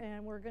summer,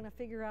 and we're going to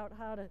figure out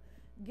how to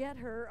get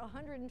her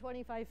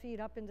 125 feet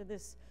up into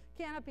this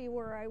canopy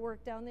where I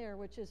work down there,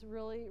 which is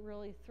really,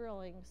 really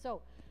thrilling.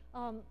 So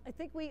I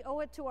think we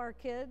owe it to our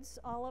kids,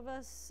 all of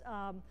us.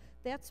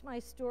 That's my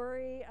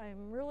story.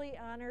 I'm really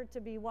honored to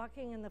be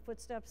walking in the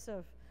footsteps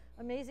of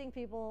amazing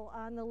people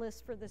on the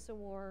list for this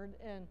award.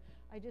 And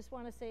I just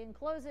want to say in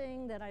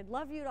closing that I'd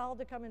love you all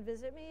to come and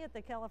visit me at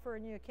the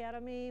California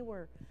Academy.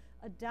 We're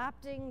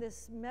adopting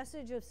this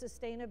message of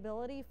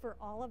sustainability for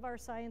all of our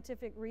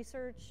scientific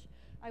research.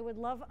 I would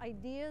love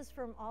ideas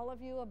from all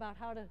of you about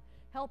how to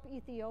help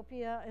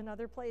Ethiopia and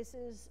other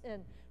places.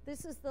 And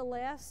this is the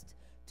last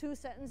 2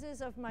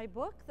 sentences of my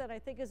book that I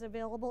think is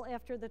available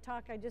after the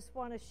talk. I just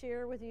want to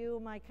share with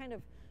you my kind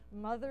of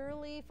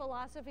motherly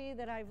philosophy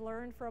that I've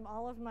learned from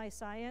all of my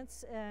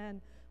science. And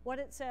what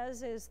it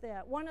says is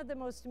that one of the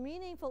most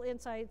meaningful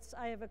insights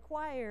I have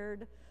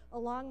acquired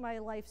along my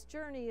life's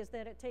journey is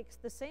that it takes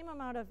the same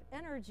amount of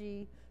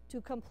energy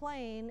to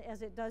complain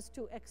as it does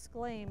to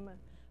exclaim,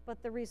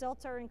 but the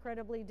results are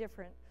incredibly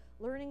different.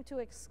 Learning to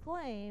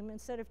exclaim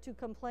instead of to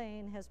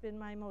complain has been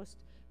my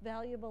most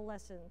valuable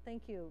lesson.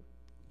 Thank you.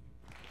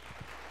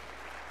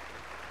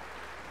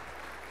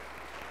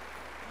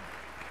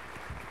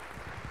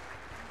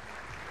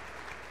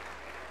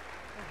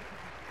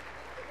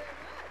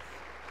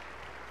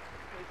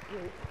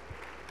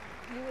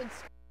 You would.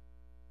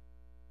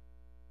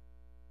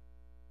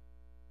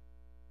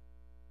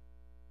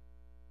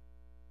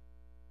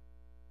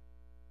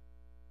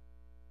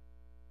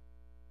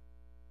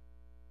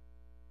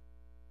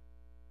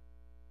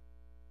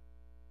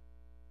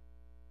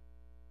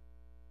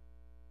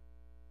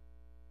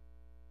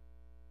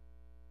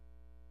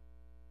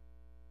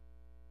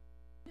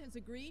 Has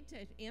agreed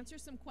to answer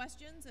some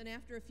questions, and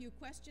after a few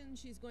questions,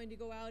 she's going to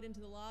go out into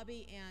the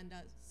lobby and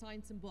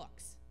sign some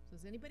books. So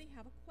does anybody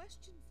have a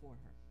question for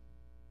her?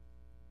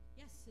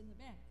 Yes, in the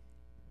back.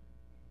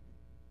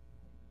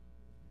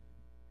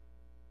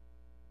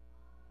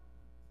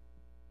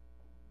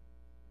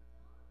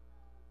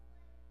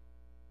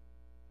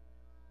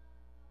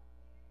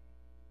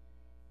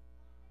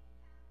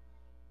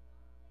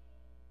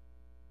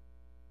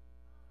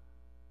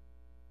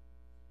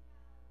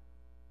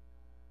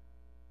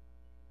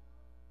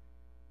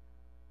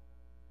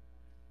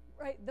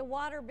 Right, the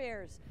water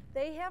bears.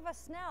 They have a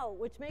snout,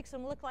 which makes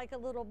them look like a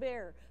little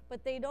bear,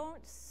 but they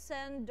don't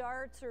send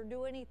darts or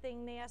do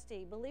anything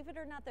nasty. Believe it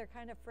or not, they're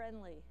kind of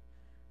friendly.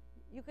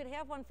 You could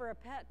have one for a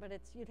pet, but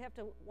you'd have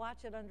to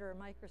watch it under a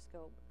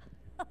microscope.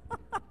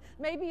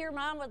 Maybe your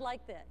mom would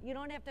like that. You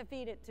don't have to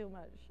feed it too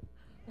much.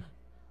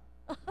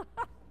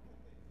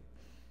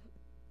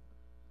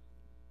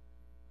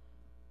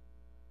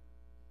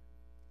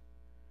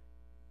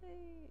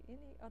 Hey,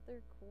 any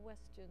other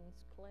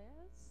questions,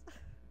 class?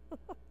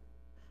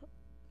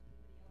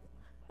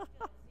 I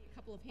see a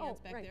couple of hands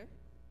back right there.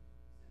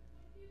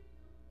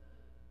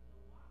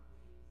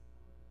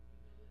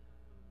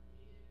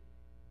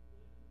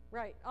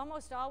 Right,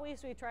 almost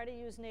always we try to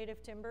use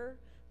native timber.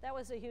 That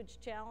was a huge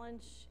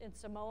challenge in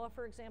Samoa,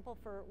 for example.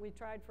 We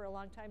tried for a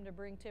long time to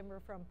bring timber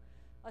from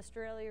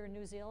Australia or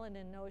New Zealand,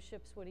 and no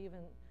ships would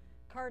even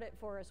cart it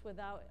for us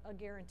without a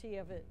guarantee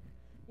of it.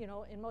 You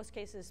know, in most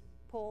cases,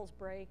 poles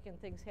break and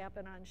things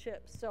happen on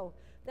ships. So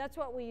that's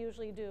what we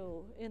usually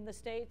do. In the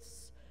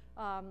States,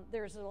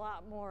 there's a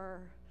lot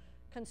more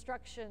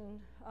construction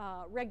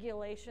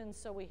regulations,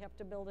 so we have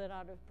to build it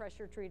out of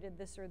pressure treated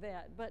this or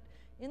that. But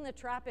in the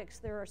tropics,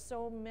 there are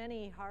so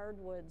many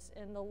hardwoods,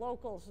 and the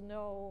locals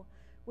know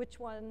which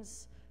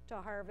ones to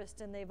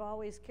harvest, and they've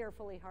always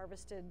carefully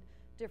harvested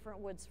different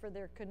woods for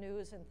their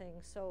canoes and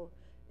things. So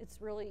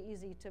it's really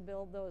easy to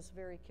build those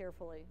very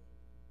carefully.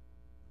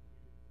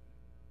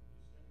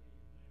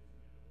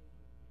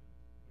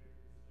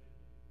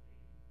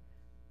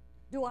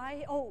 Do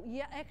I? Oh,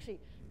 yeah, actually,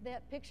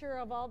 that picture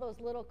of all those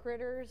little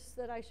critters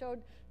that I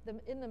showed,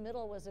 in the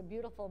middle was a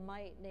beautiful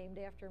mite named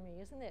after me.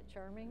 Isn't that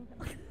charming?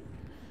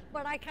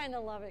 But I kind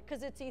of love it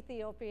because it's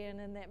Ethiopian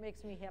and that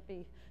makes me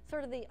happy.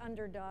 Sort of the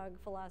underdog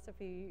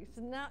philosophy. It's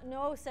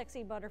no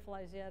sexy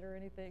butterflies yet or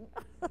anything.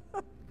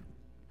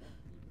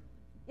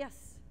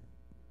 Yes.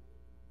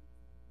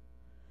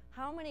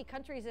 How many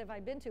countries have I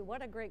been to?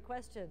 What a great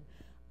question.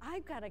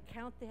 I've got to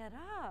count that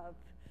up,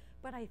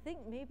 but I think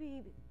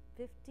maybe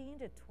 15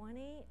 to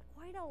 20,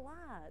 quite a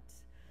lot.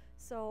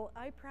 So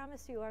I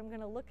promise you I'm going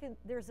to look at,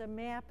 there's a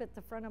map at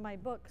the front of my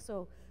book,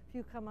 so if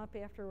you come up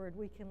afterward,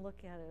 we can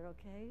look at it,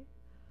 okay?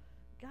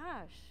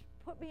 Gosh,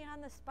 put me on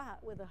the spot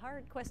with a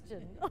hard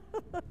question.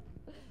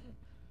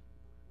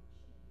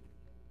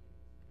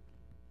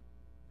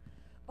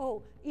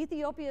 Oh,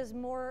 Ethiopia is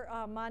more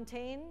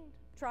montane,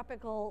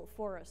 tropical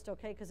forest,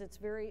 okay, because it's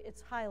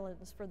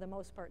highlands for the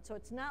most part. So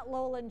it's not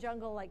lowland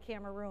jungle like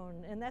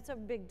Cameroon, and that's a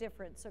big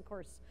difference, of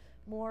course.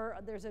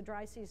 There's a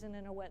dry season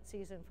and a wet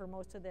season for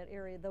most of that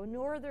area. The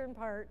northern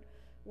part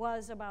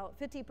was about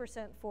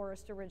 50%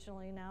 forest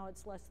originally, now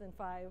it's less than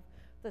 5%.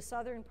 The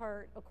southern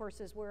part, of course,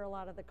 is where a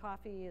lot of the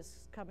coffee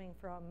is coming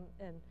from,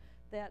 and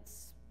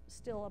that's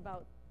still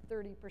about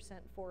 30%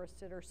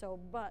 forested or so,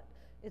 but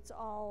it's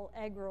all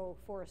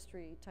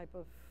agroforestry type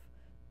of,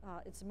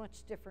 it's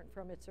much different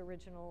from its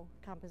original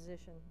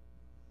composition.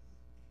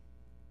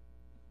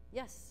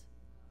 Yes?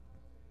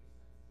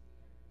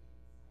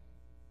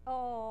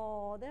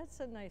 Oh, that's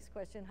a nice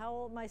question. How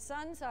old? My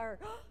sons are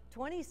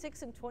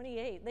 26 and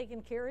 28. They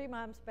can carry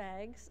mom's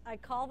bags. I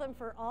call them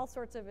for all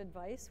sorts of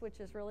advice,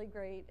 which is really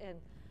great. And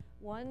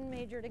one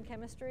majored in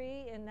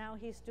chemistry, and now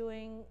he's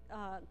doing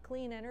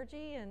clean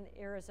energy in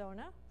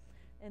Arizona.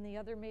 And the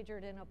other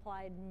majored in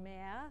applied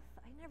math.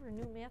 I never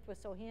knew math was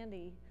so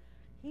handy.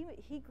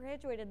 He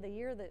graduated the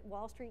year that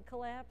Wall Street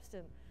collapsed,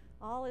 and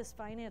all his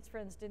finance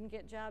friends didn't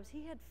get jobs.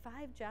 He had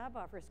 5 job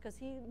offers because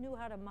he knew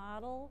how to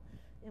model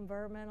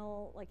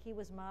environmental, like he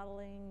was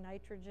modeling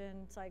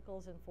nitrogen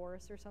cycles in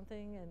forests or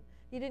something, and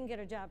he didn't get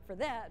a job for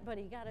that, but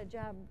he got a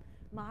job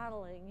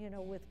modeling, you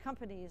know, with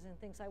companies and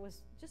things. I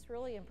was just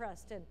really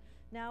impressed, and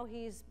now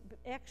he's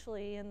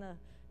actually in the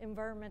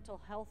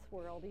environmental health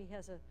world. He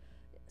has a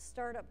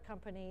startup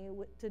company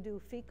to do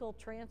fecal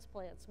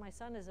transplants. My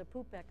son is a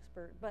poop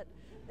expert, but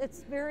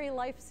it's very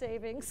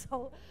life-saving,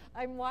 so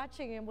I'm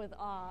watching him with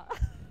awe.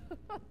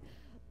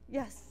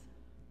 Yes.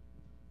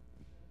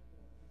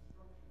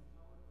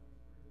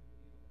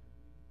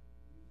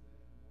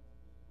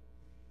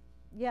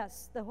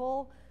 Yes, the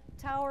whole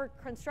tower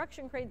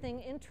construction crane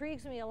thing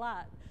intrigues me a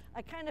lot.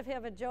 I kind of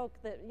have a joke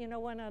that, you know,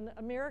 when an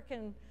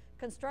American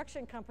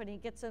construction company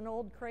gets an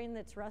old crane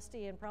that's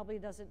rusty and probably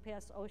doesn't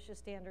pass OSHA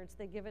standards,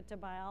 they give it to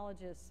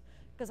biologists,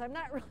 because I'm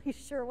not really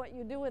sure what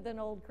you do with an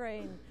old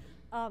crane.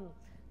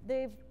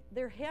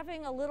 They're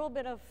having a little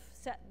bit of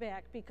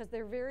setback because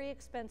they're very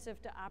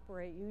expensive to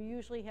operate. You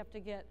usually have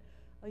to get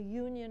a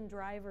union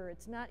driver.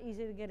 It's not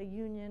easy to get a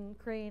union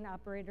crane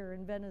operator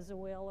in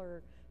Venezuela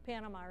or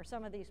Panama or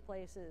some of these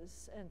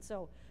places. And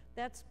so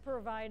that's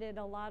provided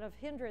a lot of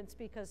hindrance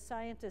because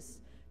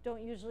scientists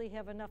don't usually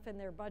have enough in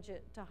their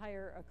budget to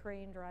hire a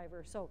crane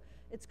driver. So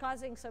it's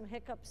causing some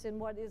hiccups in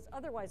what is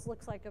otherwise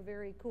looks like a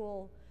very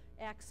cool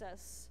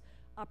access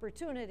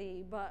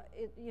opportunity, but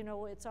you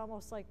know, it's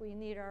almost like we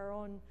need our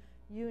own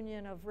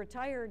union of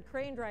retired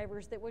crane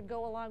drivers that would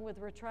go along with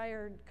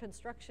retired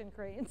construction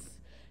cranes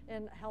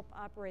and help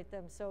operate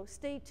them. So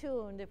stay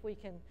tuned if we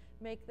can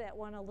make that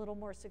one a little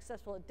more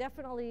successful. It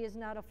definitely is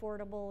not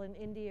affordable in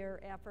India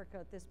or Africa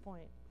at this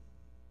point.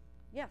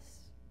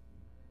 Yes?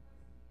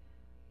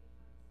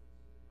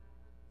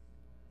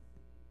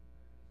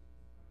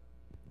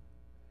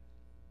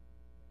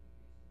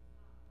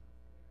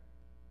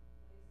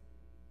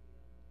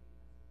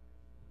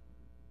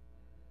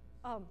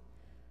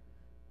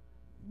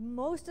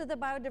 Most of the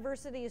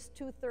biodiversity is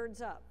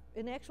 2/3 up.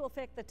 In actual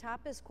fact, the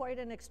top is quite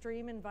an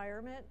extreme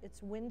environment.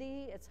 It's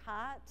windy, it's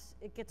hot,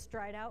 it gets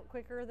dried out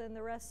quicker than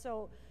the rest,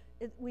 so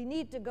we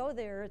need to go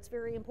there. It's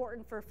very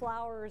important for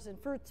flowers and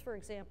fruits, for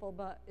example,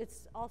 but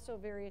it's also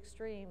very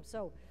extreme.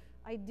 So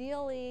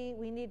ideally,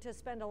 we need to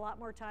spend a lot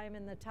more time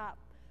in the top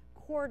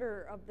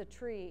quarter of the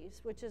trees,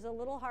 which is a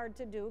little hard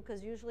to do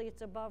because usually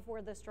it's above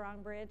where the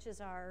strong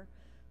branches are,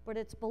 but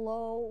it's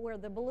below where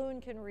the balloon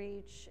can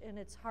reach, and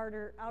it's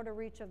harder out of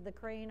reach of the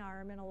crane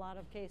arm in a lot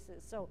of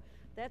cases. So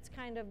that's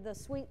kind of the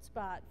sweet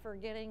spot for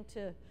getting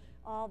to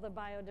all the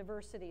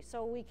biodiversity.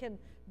 So we can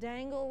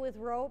dangle with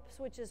ropes,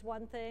 which is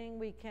one thing.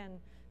 We can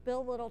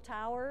build little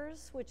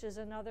towers, which is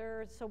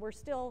another. So we're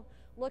still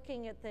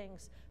looking at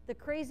things. The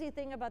crazy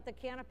thing about the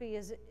canopy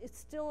is it's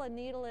still a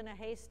needle in a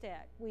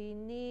haystack. We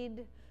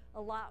need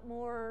a lot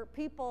more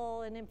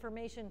people and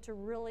information to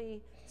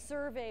really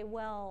survey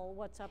well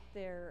what's up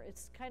there.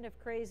 It's kind of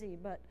crazy,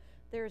 but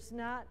there's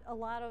not a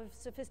lot of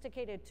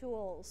sophisticated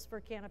tools for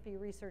canopy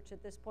research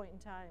at this point in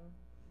time.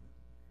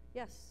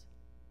 Yes?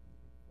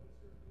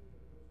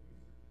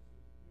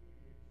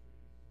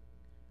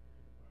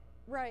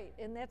 Right,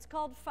 and that's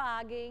called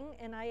fogging,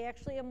 and I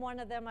actually am one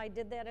of them. I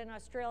did that in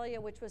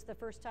Australia, which was the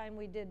first time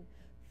we did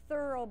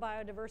thorough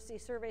biodiversity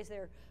surveys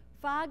there.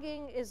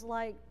 Fogging is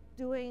like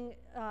doing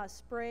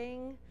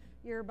spraying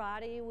your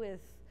body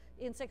with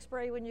insect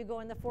spray when you go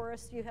in the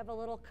forest. You have a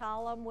little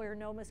column where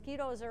no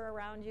mosquitoes are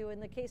around you. In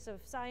the case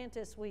of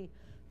scientists, we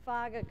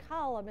fog a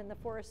column in the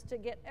forest to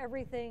get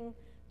everything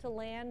to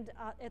land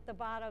at the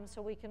bottom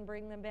so we can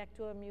bring them back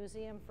to a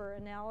museum for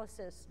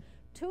analysis.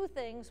 Two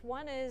things.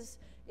 One is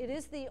it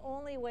is the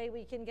only way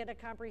we can get a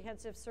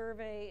comprehensive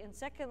survey, and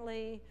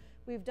secondly,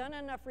 we've done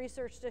enough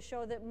research to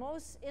show that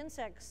most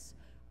insects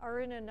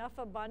are in enough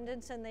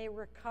abundance and they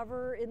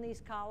recover in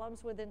these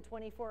columns within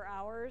 24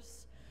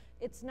 hours.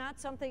 It's not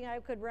something I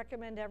could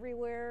recommend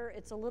everywhere.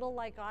 It's a little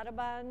like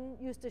Audubon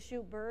used to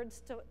shoot birds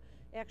to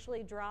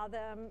actually draw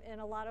them, and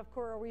a lot of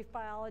coral reef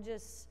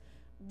biologists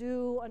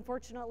do.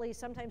 Unfortunately,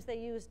 sometimes they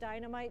use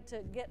dynamite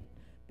to get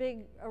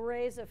big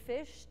arrays of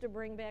fish to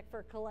bring back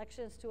for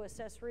collections to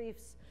assess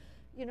reefs.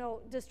 You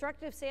know,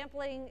 destructive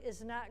sampling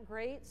is not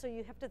great, so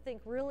you have to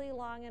think really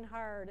long and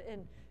hard,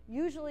 and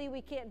usually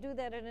we can't do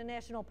that in a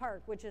national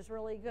park, which is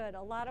really good.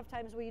 A lot of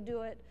times we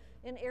do it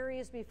in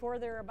areas before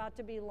they're about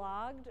to be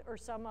logged or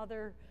some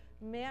other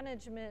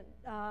management,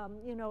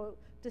 you know,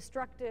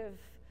 destructive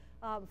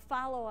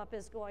follow-up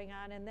is going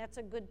on, and that's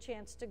a good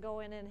chance to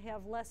go in and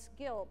have less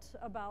guilt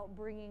about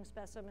bringing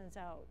specimens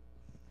out.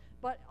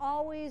 But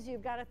always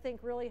you've got to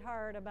think really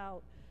hard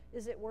about,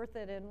 is it worth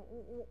it? And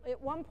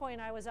at one point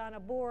I was on a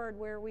board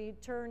where we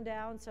turned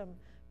down some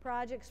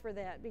projects for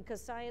that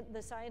because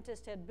the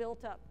scientist had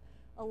built up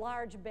a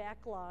large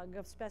backlog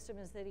of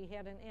specimens that he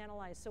hadn't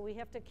analyzed. So we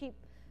have to keep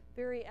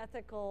very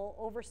ethical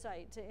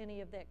oversight to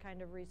any of that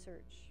kind of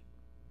research.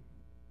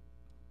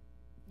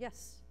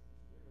 Yes?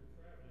 We were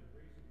traveling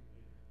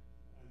recently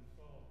and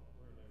saw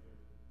where they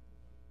were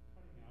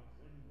cutting out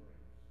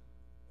windbreaks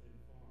in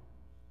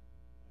farms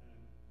and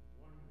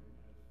wondering,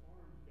 as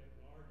farms get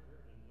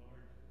larger and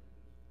larger in this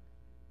country,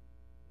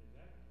 is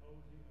that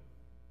posing a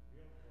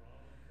real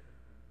problem for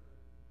the future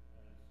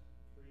as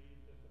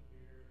trees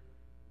disappear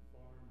and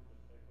farms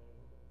just take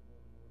over more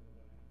and more of the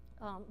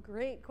land?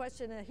 Great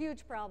question, a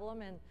huge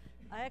problem, and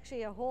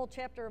actually a whole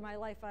chapter of my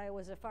life I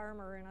was a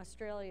farmer in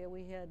Australia.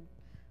 We had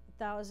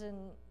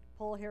 100,000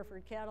 poll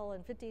Hereford cattle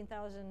and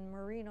 15,000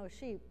 merino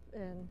sheep,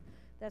 and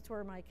that's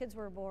where my kids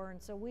were born.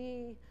 So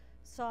we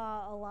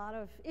saw a lot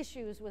of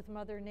issues with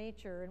Mother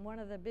Nature, and one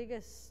of the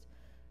biggest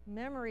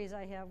memories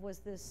I have was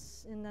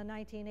this in the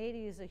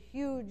 1980s, a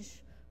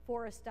huge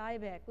forest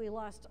dieback. We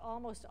lost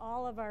almost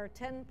all of our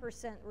 10%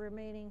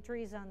 remaining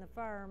trees on the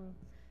farm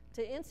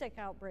to insect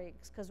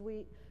outbreaks because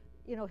we,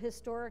 you know,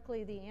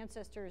 historically the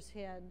ancestors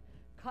had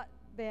cut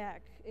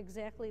back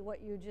exactly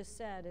what you just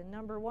said. And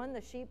number one,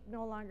 the sheep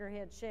no longer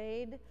had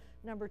shade.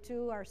 Number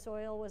two, our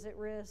soil was at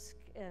risk,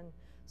 and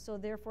so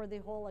therefore the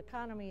whole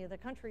economy of the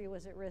country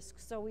was at risk.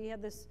 So we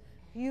had this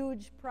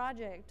huge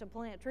project to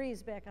plant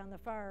trees back on the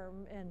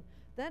farm, and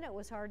then it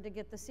was hard to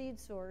get the seed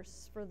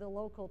source for the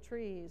local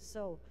trees.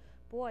 So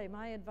boy,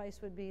 my advice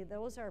would be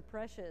those are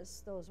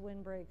precious, those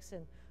windbreaks,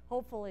 and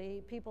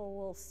hopefully people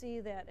will see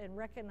that and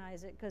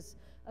recognize it, because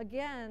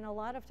again, a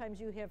lot of times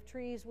you have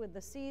trees with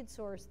the seed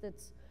source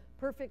that's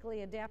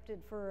perfectly adapted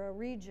for a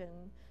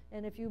region,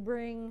 and if you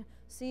bring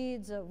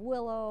seeds of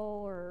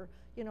willow or,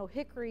 you know,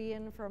 hickory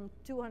in from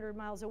 200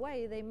 miles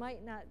away, they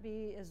might not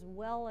be as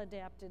well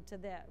adapted to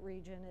that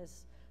region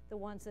as the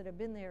ones that have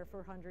been there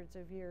for hundreds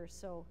of years.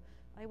 So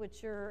I would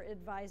sure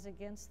advise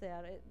against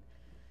that. It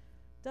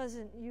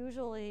doesn't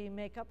usually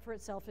make up for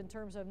itself in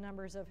terms of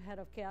numbers of head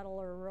of cattle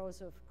or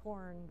rows of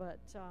corn, but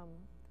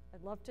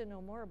I'd love to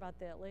know more about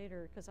that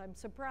later, because I'm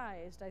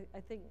surprised. I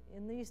think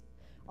in these,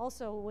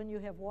 also when you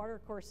have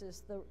water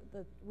courses,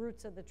 the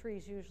roots of the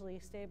trees usually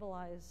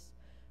stabilize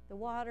the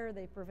water,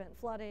 they prevent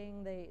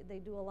flooding,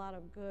 they do a lot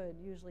of good,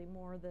 usually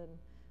more than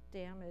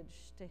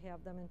damage, to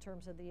have them in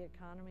terms of the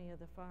economy of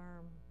the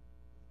farm.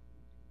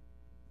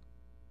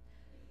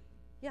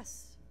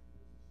 Yes?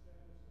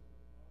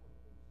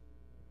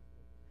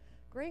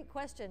 Great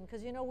question,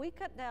 because you know, we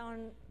cut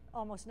down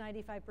almost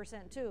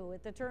 95% too.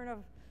 At the turn of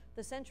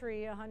the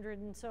century, 100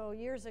 and so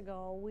years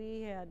ago,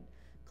 we had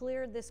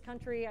cleared this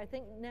country. I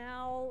think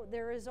now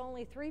there is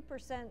only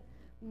 3%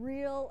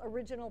 real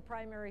original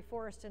primary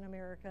forest in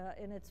America,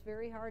 and it's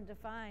very hard to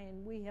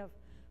find. We have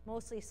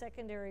mostly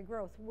secondary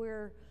growth.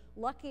 We're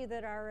lucky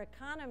that our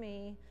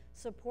economy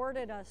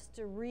supported us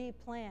to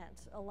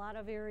replant a lot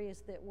of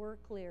areas that were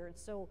cleared.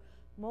 So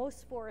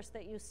most forests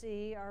that you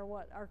see are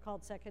what are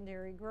called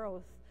secondary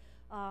growth.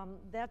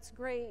 That's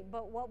great,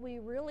 but what we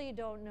really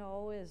don't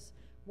know is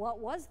what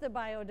was the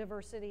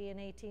biodiversity in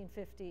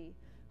 1850?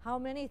 How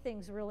many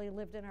things really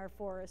lived in our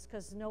forests,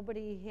 because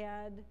nobody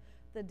had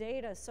the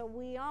data. So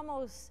we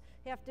almost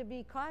have to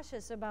be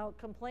cautious about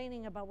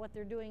complaining about what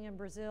they're doing in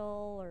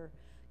Brazil or,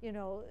 you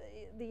know,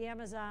 the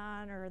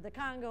Amazon or the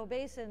Congo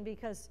Basin,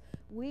 because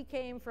we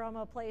came from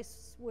a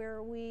place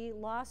where we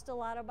lost a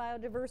lot of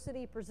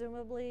biodiversity,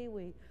 presumably.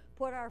 We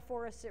put our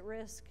forests at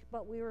risk,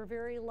 but we were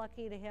very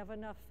lucky to have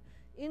enough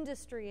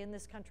industry in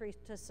this country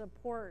to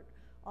support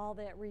all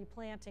that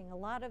replanting. A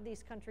lot of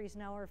these countries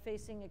now are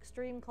facing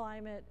extreme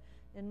climate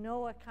and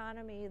no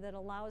economy that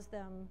allows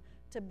them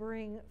to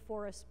bring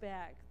forests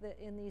back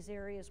in these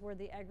areas where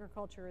the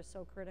agriculture is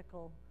so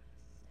critical.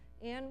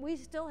 And we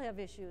still have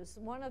issues.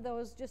 One of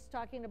those, just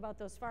talking about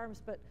those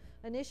farms, but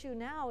an issue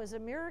now is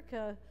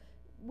America,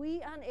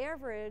 we on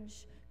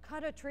average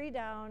cut a tree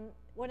down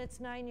when it's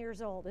 9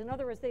 years old. In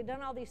other words, they've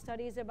done all these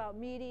studies about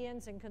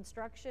medians and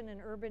construction in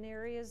urban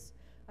areas.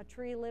 A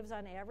tree lives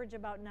on average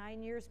about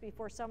 9 years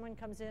before someone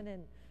comes in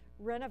and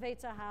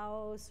renovates a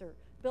house or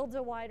builds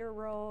a wider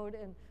road,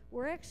 and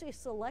we're actually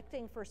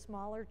selecting for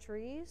smaller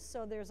trees.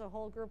 So there's a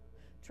whole group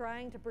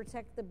trying to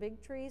protect the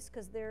big trees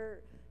because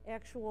their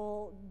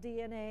actual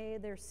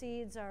DNA, their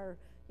seeds are,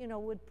 you know,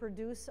 would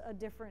produce a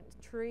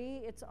different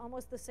tree. It's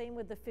almost the same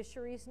with the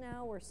fisheries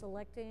now. We're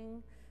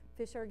selecting,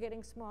 fish are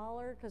getting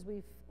smaller because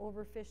we've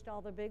overfished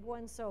all the big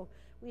ones. So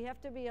we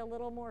have to be a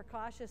little more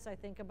cautious, I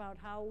think, about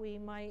how we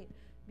might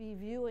be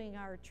viewing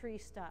our tree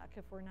stock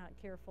if we're not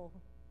careful.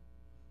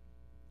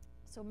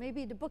 So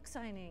maybe the book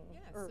signing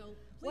or so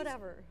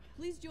whatever.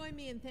 Please join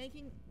me in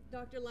thanking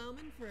Dr.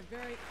 Lowman for a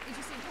very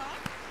interesting talk.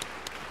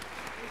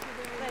 Thank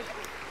you very much.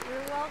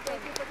 You're welcome.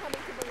 Thank you for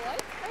coming to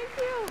Beloit. Thank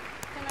you.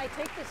 Can I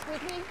take this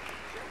with me?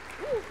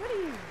 Sure. Ooh,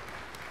 pretty.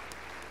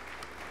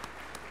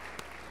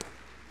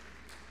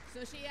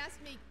 So she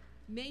asked me,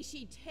 may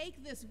she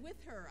take this with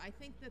her? I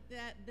think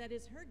that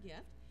is her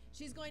gift.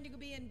 She's going to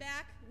be in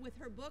back with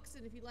her books,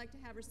 and if you'd like to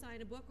have her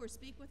sign a book or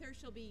speak with her,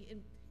 she'll be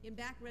in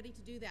back ready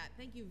to do that.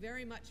 Thank you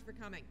very much for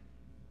coming.